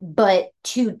 But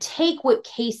to take what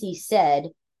Casey said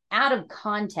out of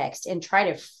context and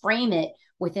try to frame it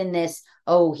within this,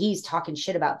 oh, he's talking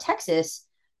shit about Texas.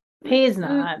 He's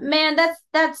not. Man,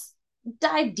 that's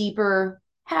dive deeper,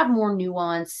 have more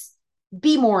nuance,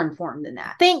 be more informed than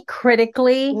that. Think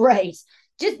critically. Right.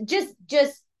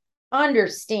 Just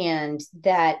understand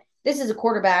that this is a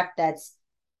quarterback that's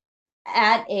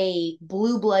at a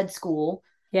blue blood school.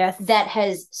 Yes. That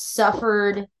has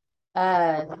suffered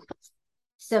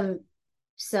some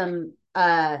some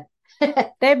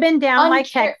they've been down like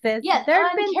Texas. Yeah,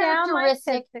 they've been down like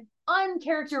Texas.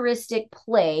 Uncharacteristic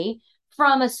play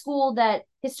from a school that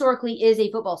historically is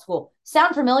a football school.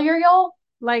 Sound familiar, y'all?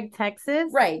 Like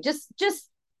Texas, right? Just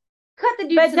cut the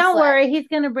dude. But don't slack. worry, he's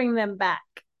gonna bring them back.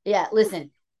 Yeah,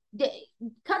 listen,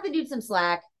 cut the dude some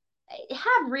slack.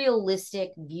 Have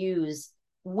realistic views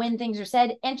when things are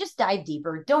said, and just dive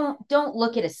deeper. Don't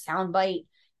look at a soundbite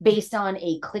based on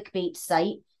a clickbait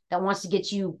site that wants to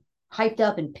get you hyped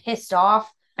up and pissed off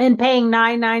and paying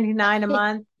 $9.99 a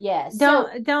month. Yeah,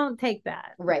 don't take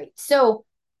that. Right. So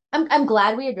I'm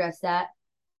glad we addressed that.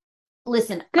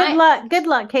 Listen, good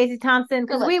luck, Casey Thompson,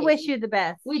 because we wish you the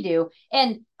best. We do.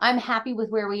 And I'm happy with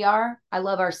where we are. I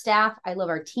love our staff. I love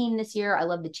our team this year. I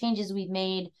love the changes we've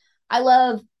made. I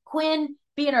love Quinn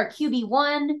being our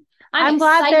QB1. I'm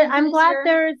glad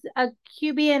there's a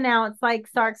QB announced, like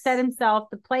Sark said himself.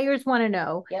 The players want to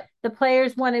know. Yep. The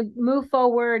players want to move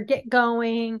forward, get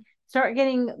going, start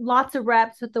getting lots of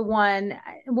reps with the one.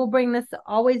 We'll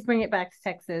always bring it back to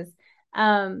Texas.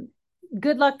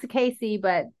 Good luck to Casey,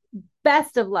 but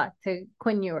best of luck to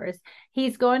Quinn Ewers.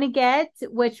 He's going to get,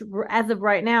 which as of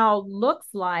right now looks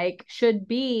like should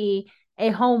be a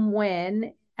home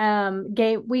win,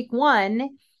 game week 1,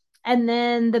 and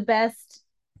then the best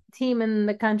team in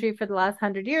the country for the last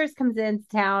 100 years comes into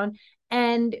town,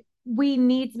 and we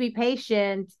need to be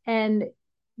patient. And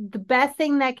the best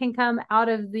thing that can come out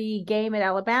of the game at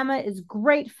Alabama is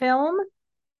great film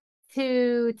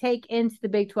to take into the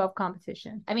Big 12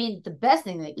 competition. I mean, the best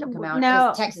thing that can come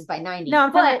out is Texas by 90. No,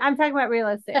 I'm talking about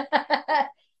realistic.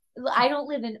 I don't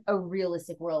live in a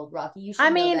realistic world, Rocky. You should. I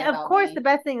mean, of course, the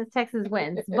best thing is Texas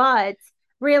wins, but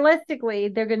realistically,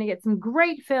 they're going to get some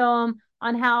great film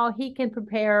on how he can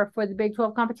prepare for the Big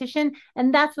 12 competition.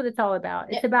 And that's what it's all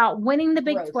about. It's about winning the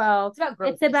Big 12.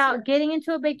 It's about getting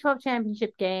into a Big 12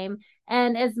 championship game.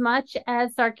 And as much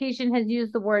as Sarkisian has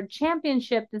used the word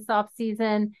championship this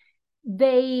offseason,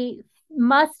 they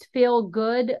must feel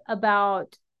good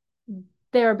about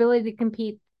their ability to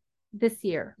compete this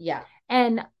year. Yeah.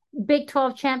 And Big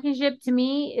 12 championship to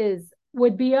me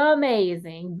would be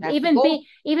amazing. That's even being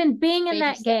in Baby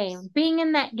that steps. being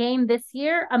in that game this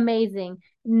year, amazing.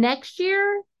 Next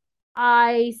year,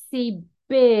 I see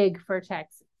big for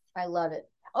Texas. I love it.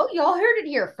 Oh, y'all heard it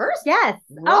here first. Yes.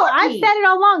 Rocky. Oh, I've said it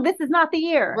all along. This is not the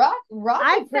year. Rocky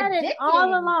I've said it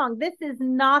all along. This is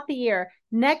not the year.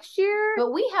 Next year.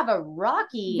 But we have a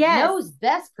Rocky knows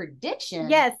best prediction.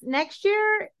 Yes. Next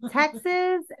year,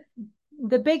 Texas,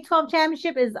 the Big 12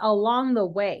 championship is along the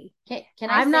way.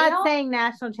 I'm not saying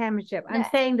national championship. I'm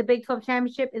saying the Big 12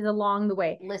 championship is along the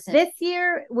way. Listen. This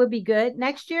year would be good.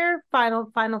 Next year,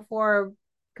 Final Four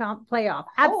playoff.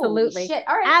 Absolutely. Holy shit.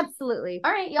 All right. Absolutely.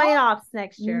 All right, y'all. Playoffs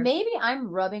next year. Maybe I'm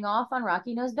rubbing off on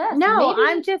Rocky knows best. No, Maybe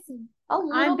I'm just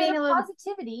I'm being a little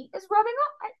positivity is rubbing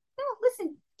off. No,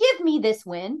 listen, give me this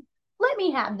win. Let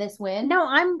me have this win. No,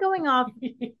 I'm going off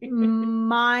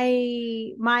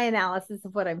my analysis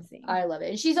of what I'm seeing. I love it.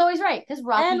 And she's always right because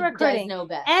Rocky does know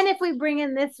best. And if we bring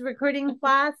in this recruiting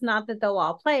class, not that they'll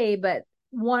all play, but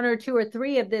 1 or 2 or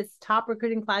 3 of this top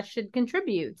recruiting class should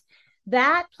contribute.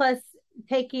 That plus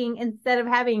taking, instead of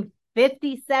having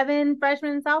 57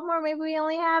 freshmen and sophomore, maybe we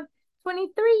only have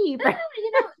 23.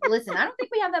 Listen, I don't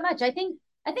think we have that much. I think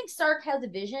Sark has a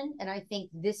vision, and I think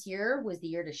this year was the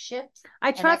year to shift.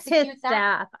 I trust his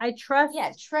staff. I trust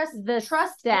trust the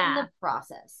staff in the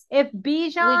process. If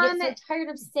Bijan, we get so tired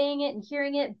of saying it and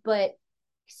hearing it, but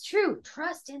it's true.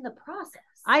 Trust in the process.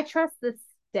 I trust the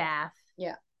staff.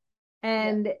 Yeah,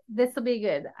 and this will be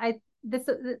good.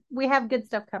 We have good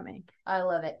stuff coming. I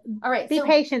love it. All right, be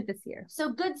patient this year.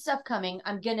 So good stuff coming.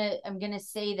 I'm gonna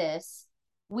say this.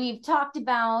 We've talked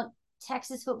about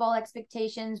Texas football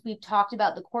expectations. We've talked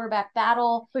about the quarterback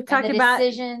battle. We've talked about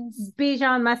decisions.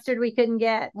 Bijan Mustard we couldn't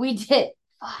get. We did.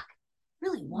 Fuck.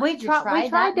 Really wanted to try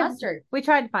that mustard. We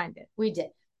tried to find it. We did.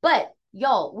 But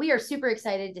y'all, we are super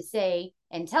excited to say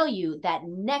and tell you that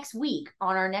next week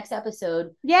on our next episode,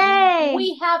 yay,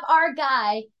 we have our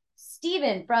guy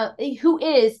Steven who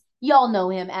is, y'all know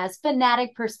him as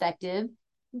Fanatic Perspective,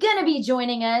 gonna be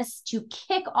joining us to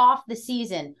kick off the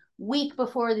season, week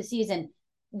before the season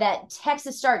that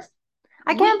Texas starts.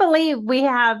 I can't believe we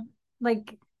have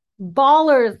like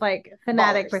ballers, like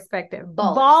Fanatic Perspective.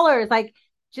 Ballers, like,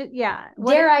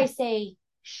 dare I say,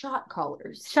 shot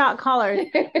callers.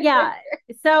 Yeah.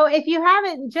 So if you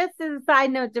haven't, just as a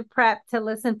side note to prep to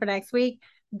listen for next week,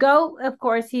 go, of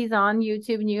course, he's on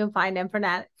YouTube and you can find him,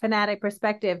 Fanatic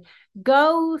Perspective.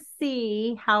 Go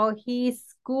see how he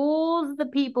schools the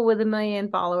people with 1 million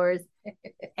followers.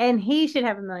 And he should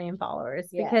have 1 million followers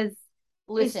because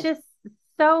it's just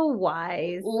so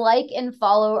wise. Like and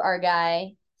follow our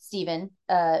guy, Steven,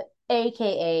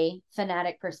 aka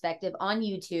Fanatic Perspective on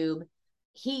YouTube.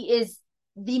 He is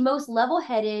the most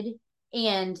level-headed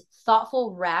and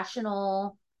thoughtful,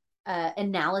 rational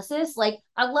analysis. Like,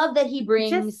 I love that he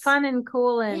brings just fun and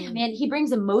cool, and yeah, man, he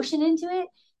brings emotion into it.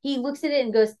 He looks at it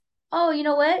and goes, "Oh, you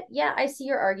know what? Yeah, I see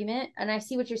your argument, and I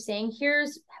see what you're saying.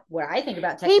 Here's what I think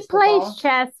about Texas plays football."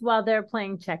 chess while they're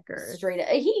playing checkers. Straight up,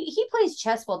 he plays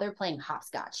chess while they're playing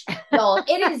hopscotch. Y'all,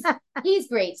 it is he's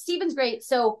great. Steven's great.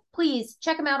 So please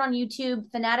check him out on YouTube.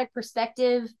 Fanatic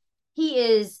Perspective. He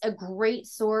is a great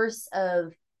source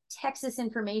of Texas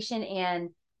information and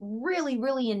really,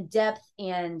 really in depth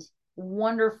and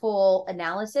wonderful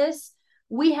analysis.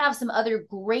 We have some other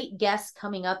great guests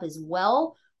coming up as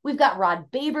well. We've got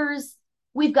Rod Babers.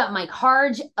 We've got Mike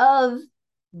Harge of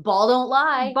Ball Don't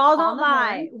Lie. Ball Don't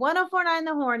Lie. 1049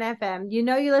 The Horn FM. You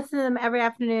know, you listen to them every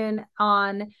afternoon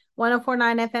on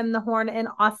 1049 FM The Horn in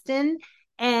Austin.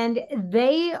 And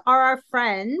they are our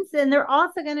friends. And they're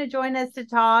also going to join us to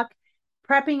talk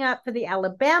prepping up for the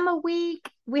Alabama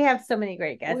week. We have so many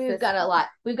great guests. We've got a lot.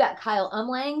 We've got Kyle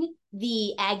Umlang,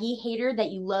 the Aggie hater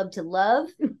that you love to love.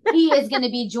 He is going to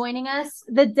be joining us.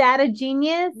 The data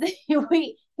genius.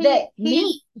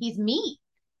 He's meat.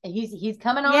 And he's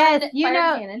coming on. Yes,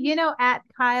 you know, at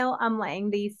Kyle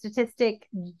Umlang, the statistic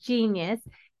genius,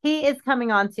 he is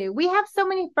coming on too. We have so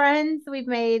many friends we've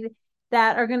made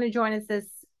that are going to join us this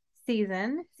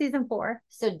season 4.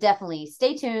 So definitely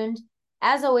stay tuned.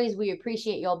 As always, we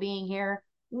appreciate y'all being here.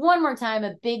 One more time,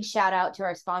 a big shout out to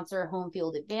our sponsor, Home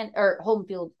Field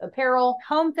Apparel.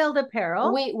 Home Field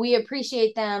Apparel. We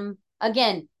appreciate them.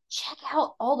 Again, check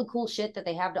out all the cool shit that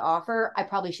they have to offer. I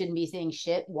probably shouldn't be saying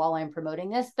shit while I'm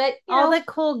promoting this, but all the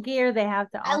cool gear they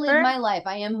have to offer. I live my life.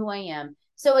 I am who I am.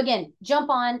 So again, jump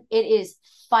on. It is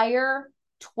Fire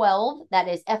 12. That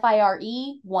is FIRE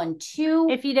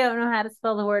 12. If you don't know how to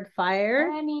spell the word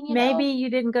fire, I mean, maybe you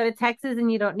didn't go to Texas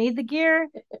and you don't need the gear,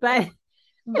 but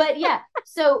yeah.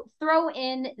 So throw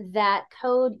in that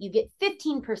code. You get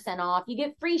 15% off. You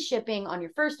get free shipping on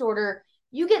your first order.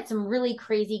 You get some really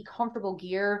crazy, comfortable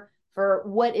gear for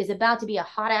what is about to be a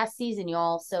hot ass season,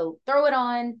 y'all. So throw it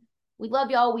on. We love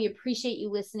y'all. We appreciate you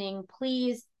listening.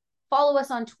 Please follow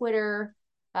us on Twitter.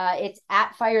 It's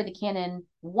at Fire the Cannon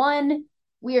 1.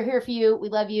 We are here for you. We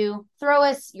love you. Throw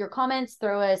us your comments.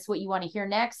 Throw us what you want to hear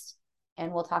next.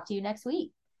 And we'll talk to you next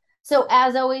week. So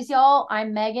as always, y'all,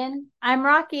 I'm Megan. I'm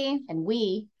Rocky. And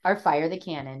we are Fire the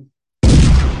Cannon.